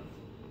hypovolemia.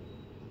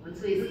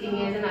 Also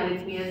ischemias and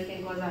arrhythmias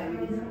can cause RV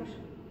dysfunction.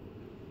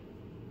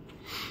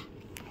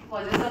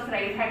 Causes of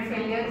right heart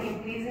failure,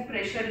 increase in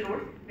pressure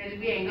load. There will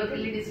be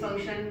endothelial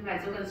dysfunction,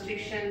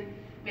 vasoconstriction,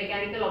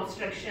 mechanical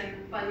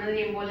obstruction,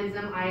 pulmonary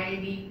embolism,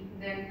 ILD,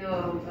 then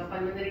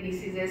pulmonary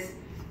diseases,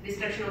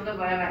 destruction of the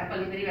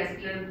pulmonary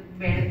vascular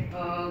bed,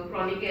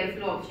 chronic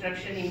airflow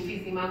obstruction,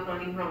 emphysema,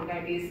 chronic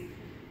bronchitis.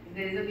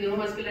 There is a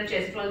neuromuscular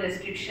chest wall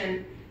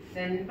restriction,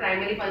 then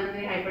primary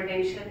pulmonary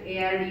hypertension,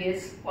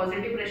 ARDS,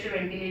 positive pressure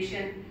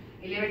ventilation,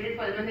 elevated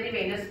pulmonary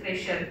venous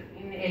pressure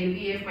in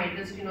LVF,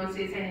 mitral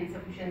stenosis and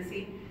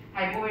insufficiency,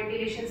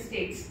 hypoventilation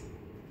states,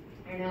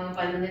 and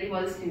pulmonary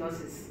wall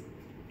stenosis.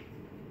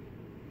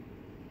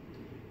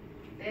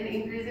 Then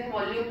increase in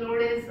volume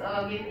load is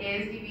again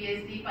ASD,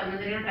 VSD,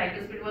 pulmonary or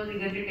tricuspid wall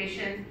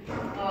regurgitation,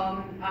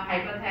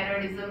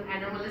 hyperthyroidism,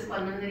 anomalous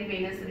pulmonary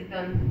venous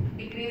return,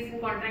 decrease in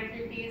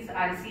contractility is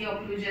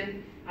RCA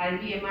occlusion,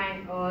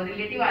 RVMI,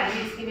 relative RV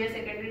ischemia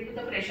secondary to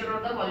the pressure or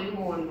the volume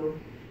overload.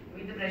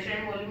 With the pressure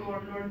and volume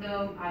overload,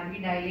 the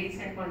RV dilates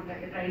and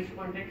tries to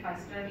contract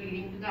faster,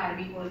 leading to the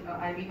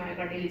RV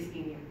myocardial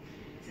ischemia.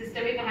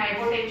 Systemic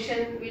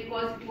hypotension will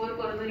cause poor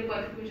coronary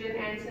perfusion,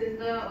 and since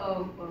the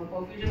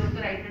perfusion of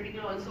the right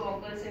ventricle also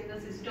occurs in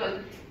the systole,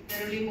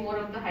 there will be more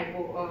of the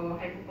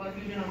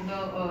hypoperfusion of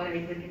the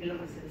right ventricular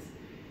muscles.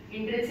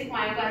 Intrinsic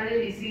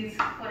myocardial disease,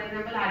 for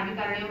example, RV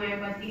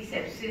cardiomyopathy,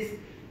 sepsis,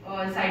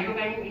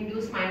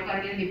 cytokine-induced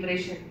myocardial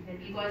depression, that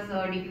will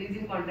cause decrease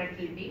in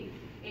contractility.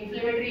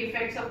 Inflammatory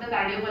effects of the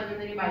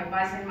cardiopulmonary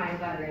bypass and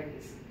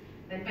myocarditis.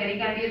 Then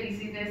pericardial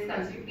diseases,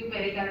 constrictive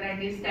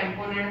pericarditis,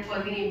 tamponade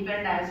causing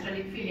impaired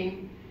diastolic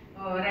filling,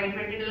 right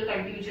ventricular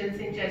contusions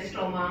in chest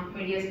trauma,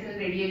 mediastinal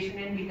radiation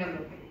and beta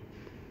blockade.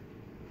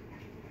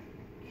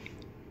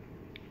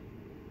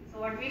 So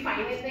what we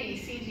find in the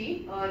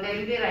ECG, there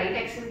will be a right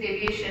axis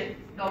deviation,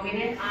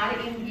 dominant R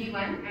in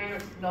V1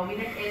 and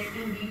dominant S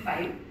in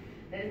V5.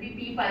 There will be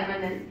P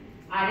pulmonal.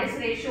 RS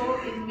ratio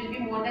will be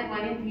more than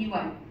 1 in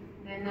V1.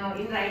 Then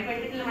in right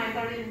ventricular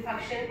myocardial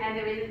infarction, as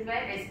evidenced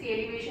by ST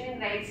elevation in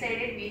right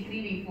side at V3,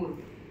 V4,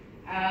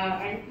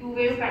 and Q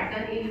wave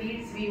pattern in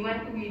leads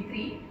V1 to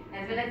V3,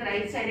 as well as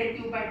right sided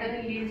Q pattern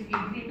in leads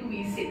V3 to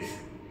V6.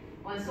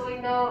 Also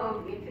in the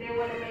inferior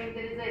volume,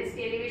 there is a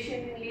ST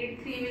elevation in lead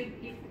 3,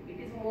 if it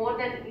is more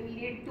than in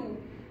lead 2,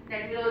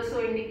 that will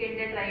also indicate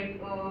that right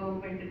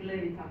ventricular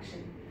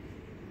infarction.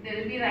 There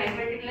will be right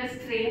ventricular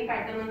strain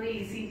pattern on the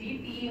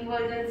ECG, T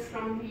inversions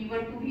from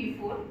V1 to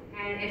V4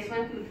 and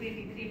S1 Q3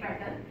 T3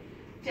 pattern.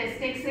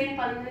 Chest X-ray and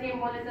pulmonary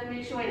embolism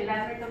will show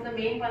enlargement of the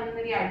main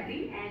pulmonary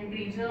artery and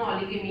regional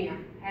oligemia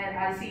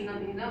are seen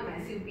in the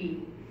massive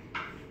PE.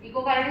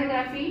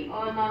 Echocardiography,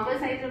 normal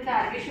size of the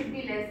RV should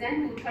be less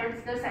than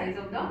 2/3 the size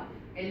of the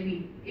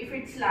LV. If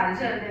it's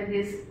larger than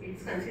this,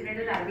 it's considered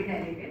as RV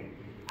dilated.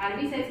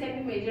 RV size can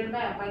be measured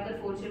by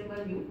apical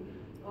 4-chamber view.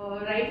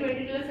 Right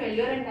ventricular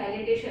failure and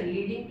dilatation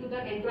leading to the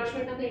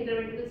encroachment of the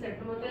interventricular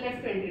septum on the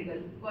left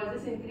ventricle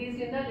causes increase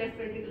in the left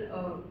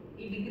ventricle,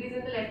 decrease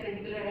in the left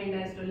ventricular end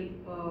diastolic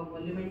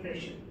volume and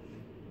pressure.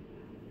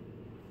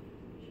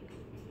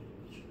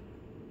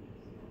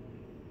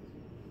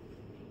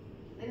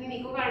 Then in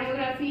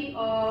echocardiography,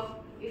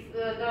 if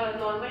the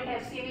normal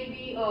TAPC will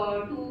be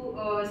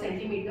 2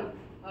 centimeter,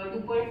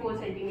 2.4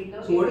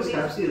 centimeter. So what is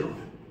TAPC?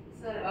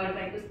 Sir,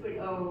 tricuspid.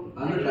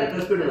 On the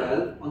tricuspid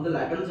valve, on the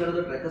lateral side of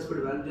the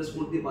tricuspid valve, just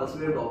put the pulse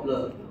wave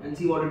Doppler and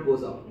see what it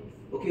goes up.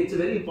 Okay, it's a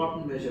very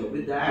important measure.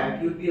 With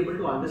that, you'll be able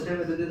to understand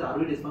whether there is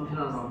RV dysfunction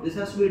or not. This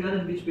has to be done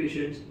in which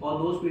patients? Or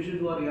those patients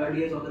who are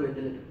ARDS on the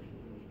ventilator.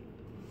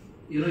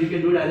 You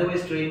can do it either by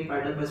strain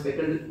pattern, by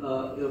speckled,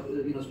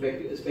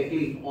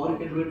 speckling, or you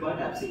can do it by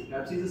TAPC.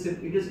 TAPC is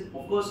it is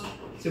of course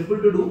simple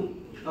to do,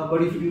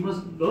 but if you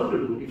must learn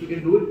to do it. If you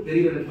can do it,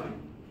 very well and fine.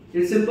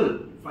 It's simple.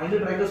 Find the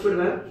tricuspid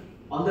valve.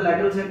 On the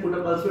lateral side, put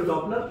a pulse wave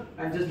Doppler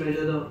and just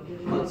measure the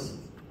pulse.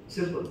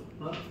 Simple.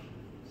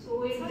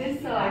 So is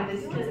this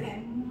distance?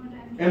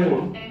 M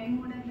mode.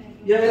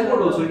 Yeah, M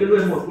mode also. You can do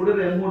M mode. Put it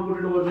in M mode, put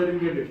it over there, and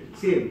get it.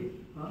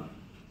 Same.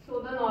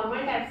 So the normal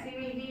TAPC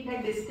will be, the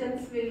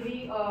distance will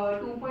be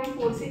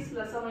 2.46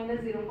 plus or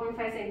minus 0.5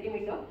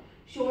 centimeter,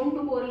 shown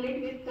to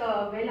correlate with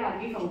well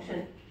RV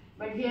function.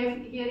 But here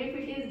if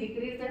it is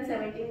decreased than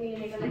 17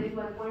 millimeter, that is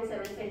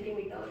 1.7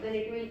 centimeter, then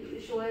it will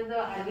show as the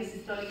RV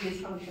systolic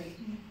dysfunction.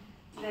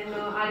 Then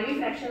RV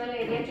fractional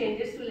area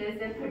changes to less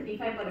than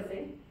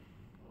 35%.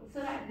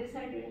 So at this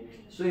side,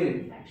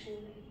 strain.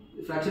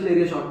 Fractional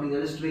area shortening,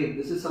 that is strain.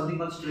 This is something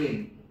called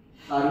strain.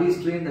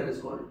 RV strain, that is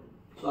called.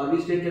 So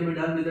RV strain can be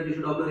done with the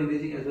tissue Doppler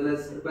imaging as well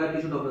as required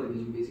tissue Doppler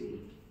imaging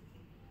basically.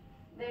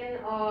 Then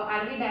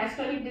RV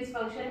diastolic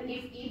dysfunction,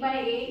 if E by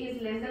A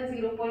is less than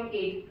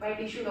 0.8 by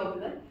tissue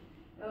Doppler,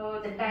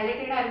 the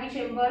dilated RV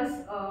chambers,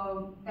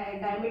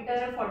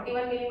 diameter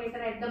 41 millimeter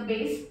at the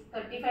base,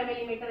 35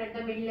 millimeter at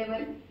the mid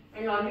level,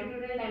 and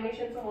longitudinal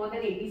dimensions of more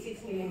than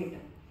 86 millimeter.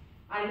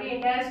 RV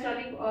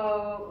end-diastolic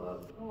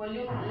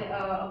volume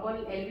upon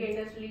LV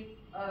end-diastolic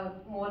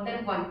more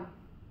than 1.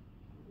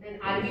 Then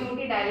RV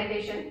OT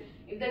dilatation,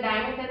 if the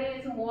diameter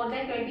is more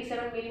than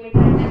 27 millimeter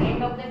at the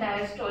end of the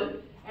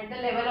diastole at the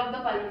level of the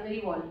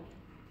pulmonary wall,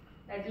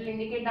 that will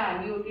indicate the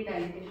RV OT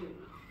dilatation.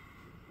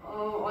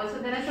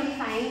 Also, there are some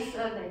signs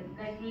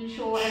that will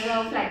show as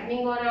a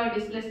flattening or a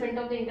displacement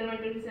of the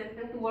interventricular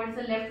septum towards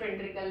the left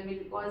ventricle,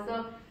 will cause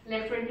the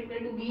left ventricle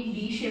to be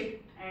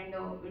D-shaped and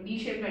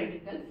D-shaped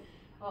ventricle.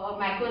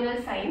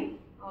 McConnell sign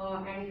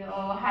and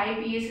high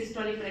PA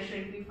systolic pressure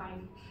if we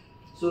find.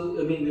 So,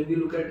 I mean, when we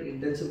look at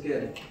intensive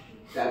care,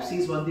 TAPC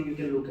is one thing you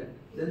can look at.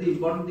 Then the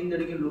important thing that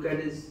you can look at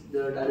is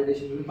the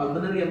dilatation.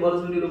 Pulmonary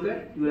embolism, you look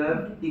at, you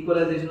have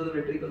equalization of the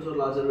ventricles or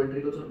larger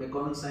ventricles or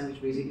McConnell sign,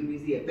 which basically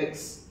means the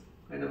apex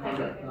kind of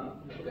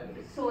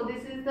hypokinetic. So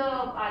this is the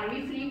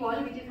RV free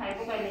wall, which is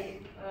hypokinetic,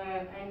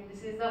 and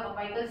this is the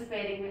apical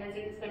sparing. As it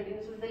is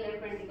continuous with the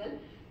left ventricle,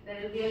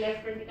 there will be a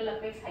left ventricle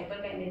apex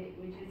hyperkinetic,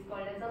 which is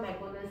called as a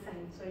McConnell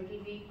sign. So it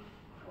will be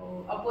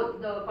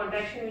the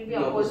contraction will be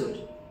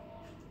opposite.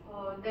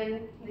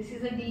 Then this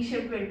is a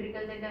D-shaped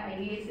ventricle that the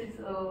IVS is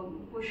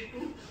pushed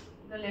to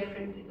the left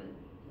ventricle.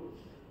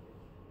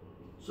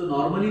 So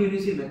normally when you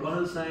see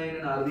McConnell sign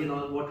and RV and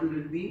all, what will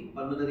it be?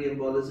 Pulmonary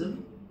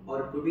embolism,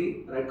 or it could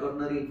be right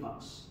coronary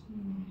infarcts.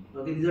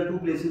 Okay, these are two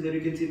places where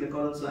you can see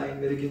McConnell sign,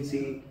 where you can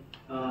see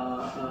the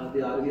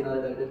RV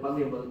and the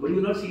pulmonary embolism. But you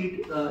will not see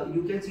it.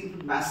 You can see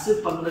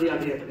massive pulmonary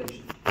artery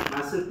hypertension,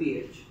 massive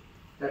PH.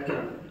 That can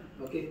happen.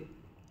 Okay.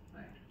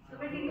 Right. So,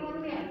 but it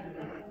won't be accurate.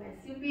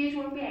 Massive PH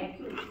won't be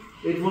accurate.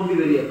 It won't be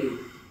very acute.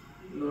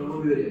 No, it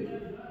won't be very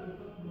acute.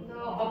 The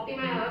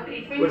optimal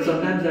treatment. But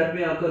sometimes that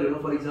may occur.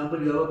 For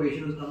example, you have a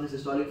patient who's come with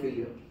systolic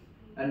failure,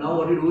 and now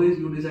what you do is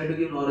you decide to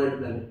give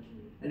noradrenaline,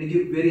 and you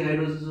give very high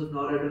doses of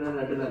noradrenaline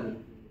and adrenaline.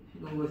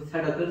 When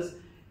that occurs,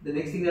 the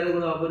next thing that is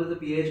going to occur is the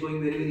pH going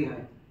very, very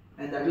high,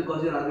 and that will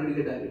cause your artery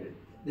to get dilated.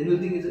 Then you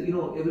think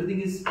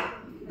everything is.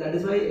 That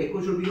is why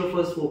echo should be your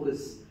first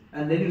focus,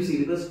 and then you see,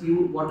 because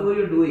whatever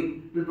you're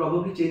doing will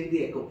probably change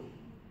the echo.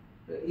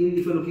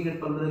 If you're looking at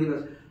pulmonary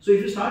vascular. So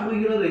if you start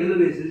doing it on a regular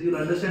basis, you'll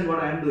understand what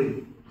I am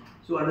doing.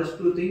 So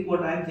to think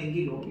what I am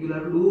thinking, you'll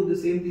have to do the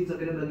same things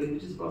again and again,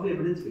 which is probably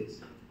evidence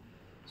based.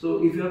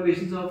 So if you have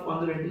patients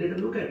on the ventilator,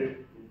 look at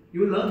it.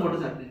 You will learn what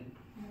is happening.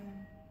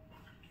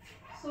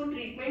 So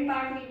treatment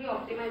part will be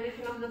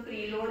optimization of the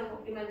preload,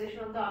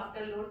 optimization of the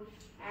afterload,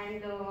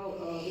 and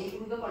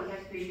improve the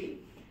contractility.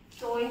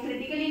 So in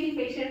critically ill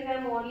patients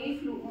are mostly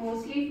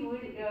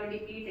fluid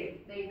depleted.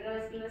 The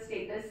intravascular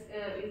status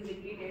is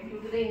depleted due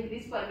to the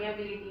increased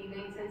permeability,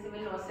 the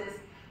insensible losses.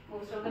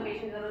 Most of the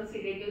patients are on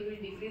sedatives,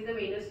 which decrease the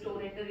venous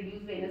tone and the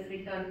reduced venous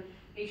return.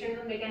 Patients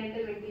on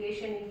mechanical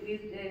ventilation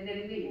there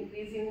is an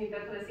increase in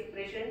interthoracic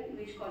pressure,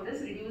 which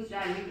causes reduced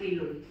RV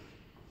preload.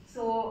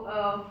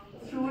 So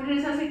fluid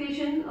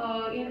resuscitation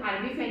in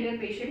RV failure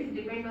patients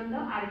depend on the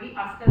RV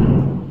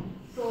afterload.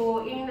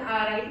 So in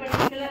right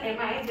ventricular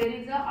MI, there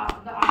is the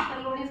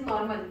afterload is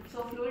normal.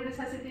 So fluid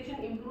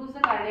resuscitation improves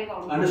the cardiac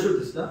output.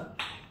 Understood this, na?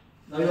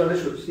 Now you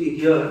understood. See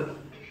here,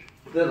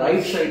 the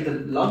right side, the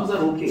lungs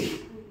are okay.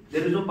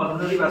 There is no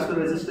pulmonary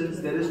vascular resistance.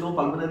 There is no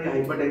pulmonary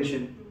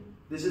hypertension.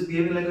 This is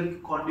behaving like a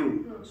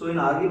conduit. So in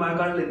RV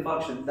myocardial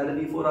infarction, that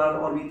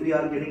V4R or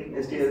V3R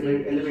getting ST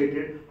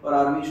elevated, or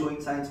RV showing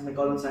signs,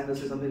 McCollum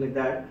sinus or something like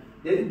that,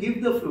 they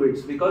give the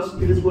fluids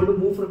because it is going to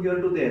move from here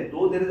to there.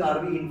 Though there is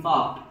RV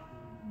infarct.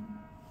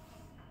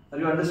 Are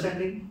you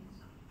understanding?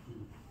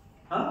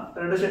 Huh?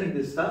 Are you understanding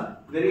this? Huh?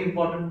 Very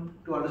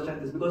important to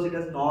understand this because it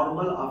has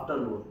normal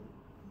afterload.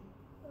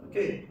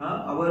 Okay?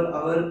 Huh?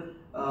 Our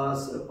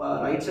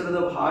right side of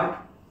the heart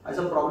has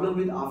a problem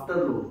with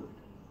afterload,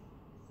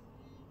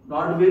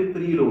 not with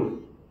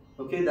preload.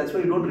 Okay? That's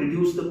why you don't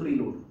reduce the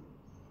preload.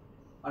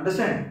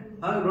 Understand?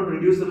 Huh? You don't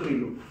reduce the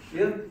preload.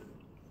 Clear?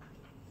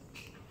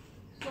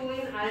 So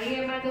in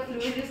RVMI, the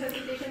fluid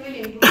resuscitation will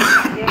improve the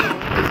cardiac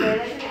output,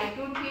 whereas in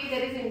acute PE,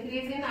 there is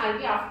increase in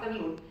RV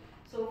afterload.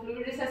 So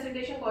fluid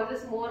resuscitation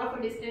causes more of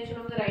a distension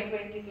of the right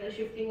ventricle,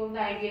 shifting of the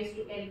IVS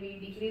to LV,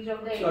 decrease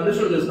of the. So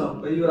understood this now.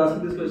 When you are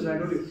asking this question, I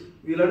told you,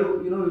 you'll have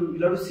to,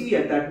 you'll have to see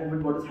at that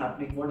moment what is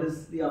happening, what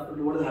is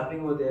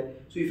happening over there.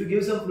 So if you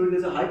give some fluid,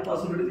 there's a high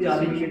possibility the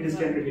RV will get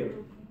distended here.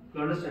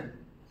 You understand?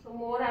 So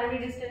more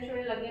RV distension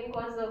will again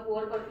cause the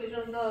poor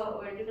perfusion of the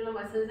ventricular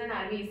muscles and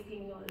RV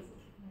ischemia also.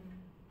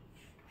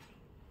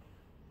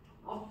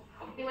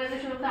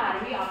 Optimization of the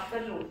RV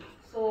afterload.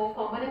 So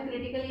common in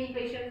critically ill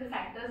patients, the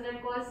factors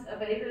that cause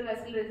peripheral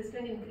vascular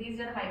resistance increase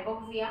their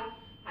hypoxia,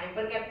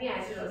 hypercapnia,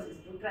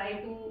 acidosis. To try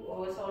to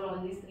solve all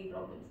these three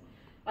problems.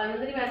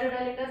 Pulmonary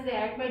vasodilators, they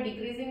act by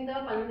decreasing the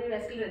pulmonary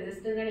vascular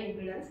resistance and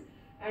impedance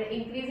and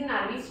increase in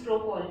RV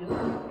stroke volume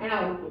and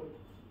output.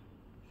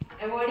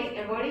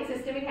 Avoiding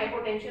systemic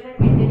hypotension and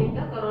maintaining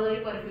the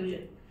coronary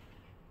perfusion.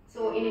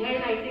 So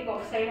inhaled nitric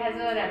oxide has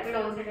a rapid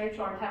onset and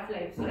short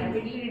half-life. So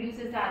rapidly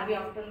reduces the RV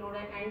afterload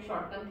and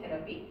short-term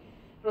therapy.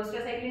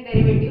 Prostacyclin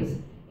derivatives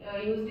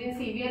used in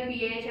severe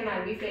PAH and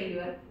RV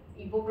failure.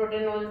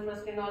 Ibupropanol,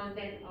 prostanol,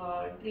 then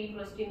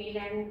treprostinil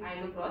and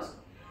iloprost.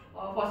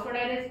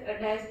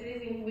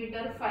 Phosphodiesterase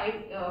inhibitor 5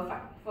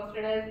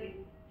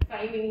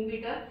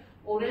 inhibitor,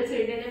 oral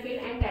sildenafil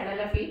and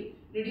tadalafil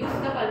reduce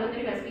the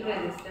pulmonary vascular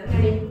resistance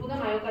and improve the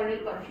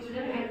myocardial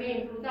perfusion and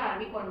may improve the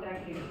RV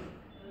contractility.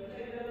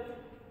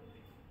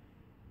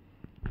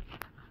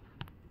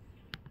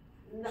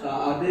 So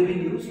are they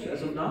being used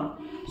as of now?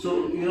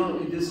 So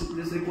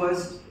this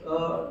requires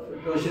a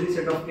tertiary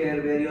set of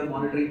care where you are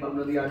monitoring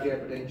pulmonary artery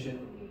hypertension.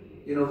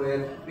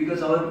 Where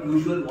because our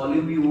usual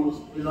volume we use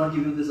will not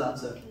give you this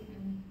answer.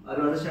 Are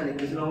you understanding?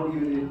 This is not what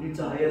it needs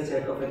a higher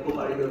set of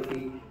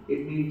echocardiography.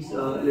 It needs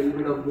a little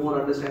bit of more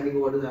understanding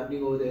of what is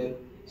happening over there.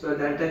 So at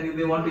that time you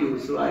may want to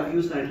use. So I've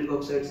used nitric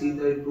oxide, seen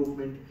the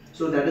improvement.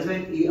 So that is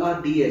why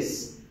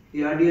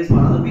ARDS,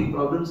 one of the big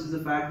problems is the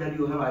fact that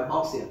you have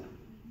hypoxia.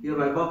 You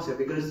have hypoxia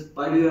because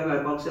why do you have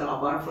hypoxia?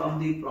 Apart from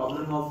the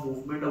problem of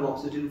movement of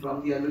oxygen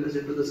from the alveolus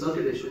into the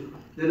circulation,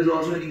 there is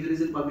also an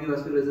increase in pulmonary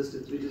vascular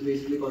resistance, which is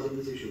basically causing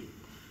this issue.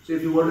 So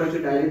if you want to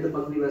actually dilate the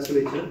pulmonary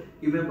vasculature,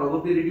 you may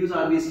probably reduce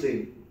RV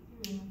strain.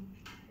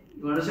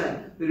 You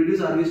understand? We reduce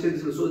RV strain.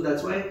 So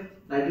that's why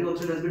nitric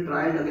oxide has been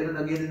tried again and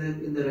again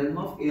in the realm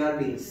of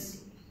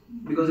ARDS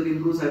because it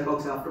improves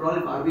hypoxia. After all,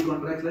 if RV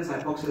contracts less,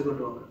 hypoxia is going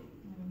to occur.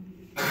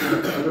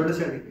 Are you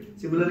understanding?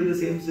 Similarly, the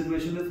same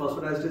situation with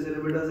phosphodiesterase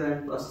inhibitors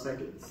and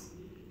prostacyclins.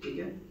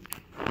 Okay?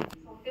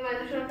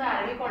 Optimization of the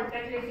RV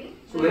contractility.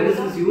 So where is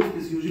this used?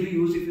 This is usually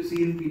used if you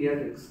see in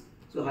pediatrics.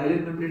 So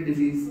hyaline membrane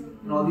disease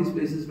and all these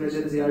places where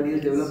there is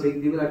ARDS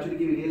developing, they will actually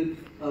give inhaled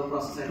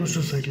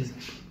prostacyclins.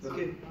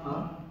 Okay?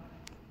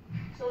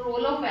 So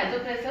role of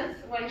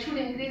vasopressors, one should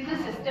increase the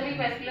systemic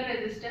vascular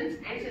resistance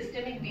and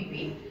systemic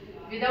BP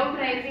without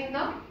raising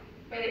the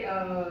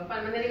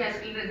pulmonary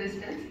vascular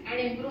resistance and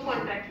improve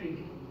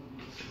contractility.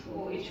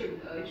 So it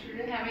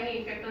shouldn't have any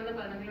effect on the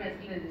pulmonary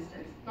vascular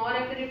resistance.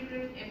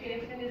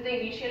 Norepinephrine is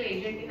the initial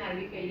agent in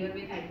RV failure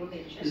with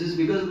hypotension. This is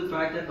because of the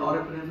fact that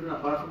norepinephrine,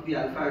 apart from the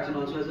alpha action,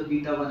 also has a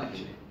beta 1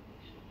 action.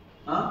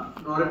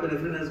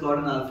 Norepinephrine has got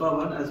an alpha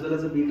 1 as well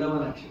as a beta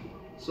 1 action.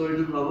 So it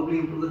will probably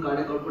improve the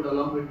cardiac output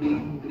along with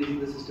increasing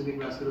the systemic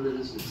vascular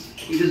resistance.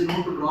 It is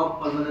known to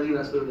drop pulmonary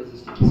vascular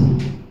resistance.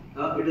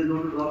 It is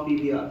known to drop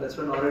PVR. That's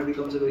why Norep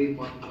becomes a very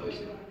important choice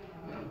here.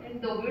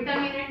 And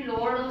dobutamine at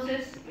lower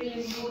doses will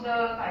improve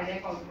the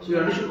cardiac output. So you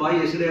understood why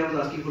yesterday I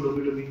was asking for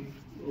dobutamine.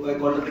 I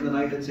called up in the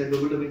night and said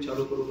dobutamine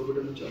chalu karo,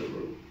 dobutamine chalu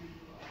karo.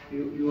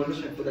 You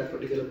understand for that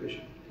particular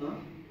patient.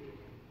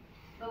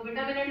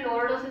 Dobutamine at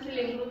lower doses will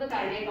improve the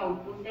cardiac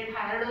output. At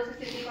higher doses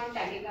it will cause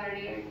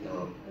tachycardia and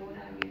more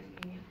RV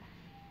ischemia.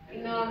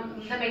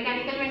 The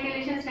mechanical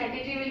ventilation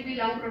strategy will be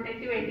lung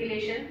protective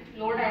ventilation,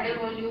 low tidal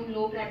volume,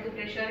 low plateau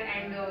pressure,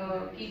 and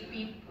keep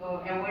PEEP,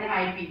 avoid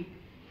high PEEP.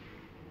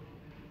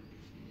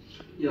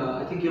 Yeah,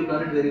 I think you've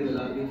done it very well,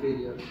 RV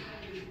failure.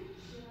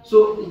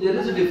 So there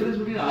is a difference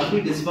between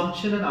RV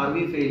dysfunction and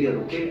RV failure.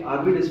 Okay,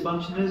 RV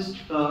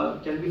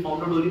dysfunction can be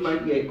found out only by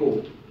the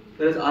echo,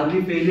 whereas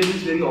RV failure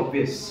is very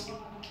obvious.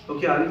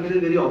 Okay, RV failure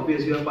is very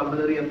obvious. You have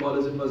pulmonary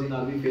embolism causing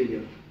RV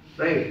failure,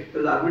 right?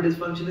 Because RV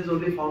dysfunction is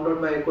only found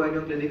out by echo and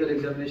your clinical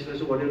examination as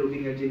to what you're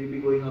looking at,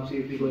 JVP going up,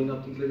 CVP going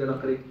up, things like that are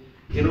correct.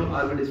 You know,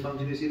 RV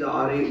dysfunction, you see the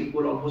RA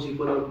equal, almost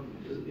equal, or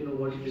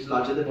what is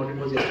larger than what it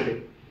was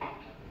yesterday.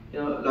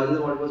 Larger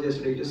than what it was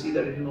yesterday. You just see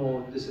that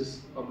this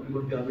is probably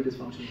going to be RV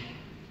dysfunction.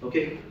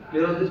 Okay,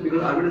 clear on this?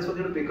 Because RV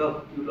dysfunction to pick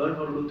up, you learn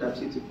how to do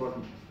TAPSE, it's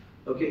important.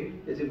 Okay,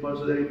 it's important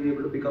so that you'll be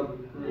able to pick up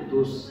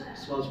those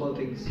small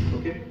things.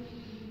 Okay.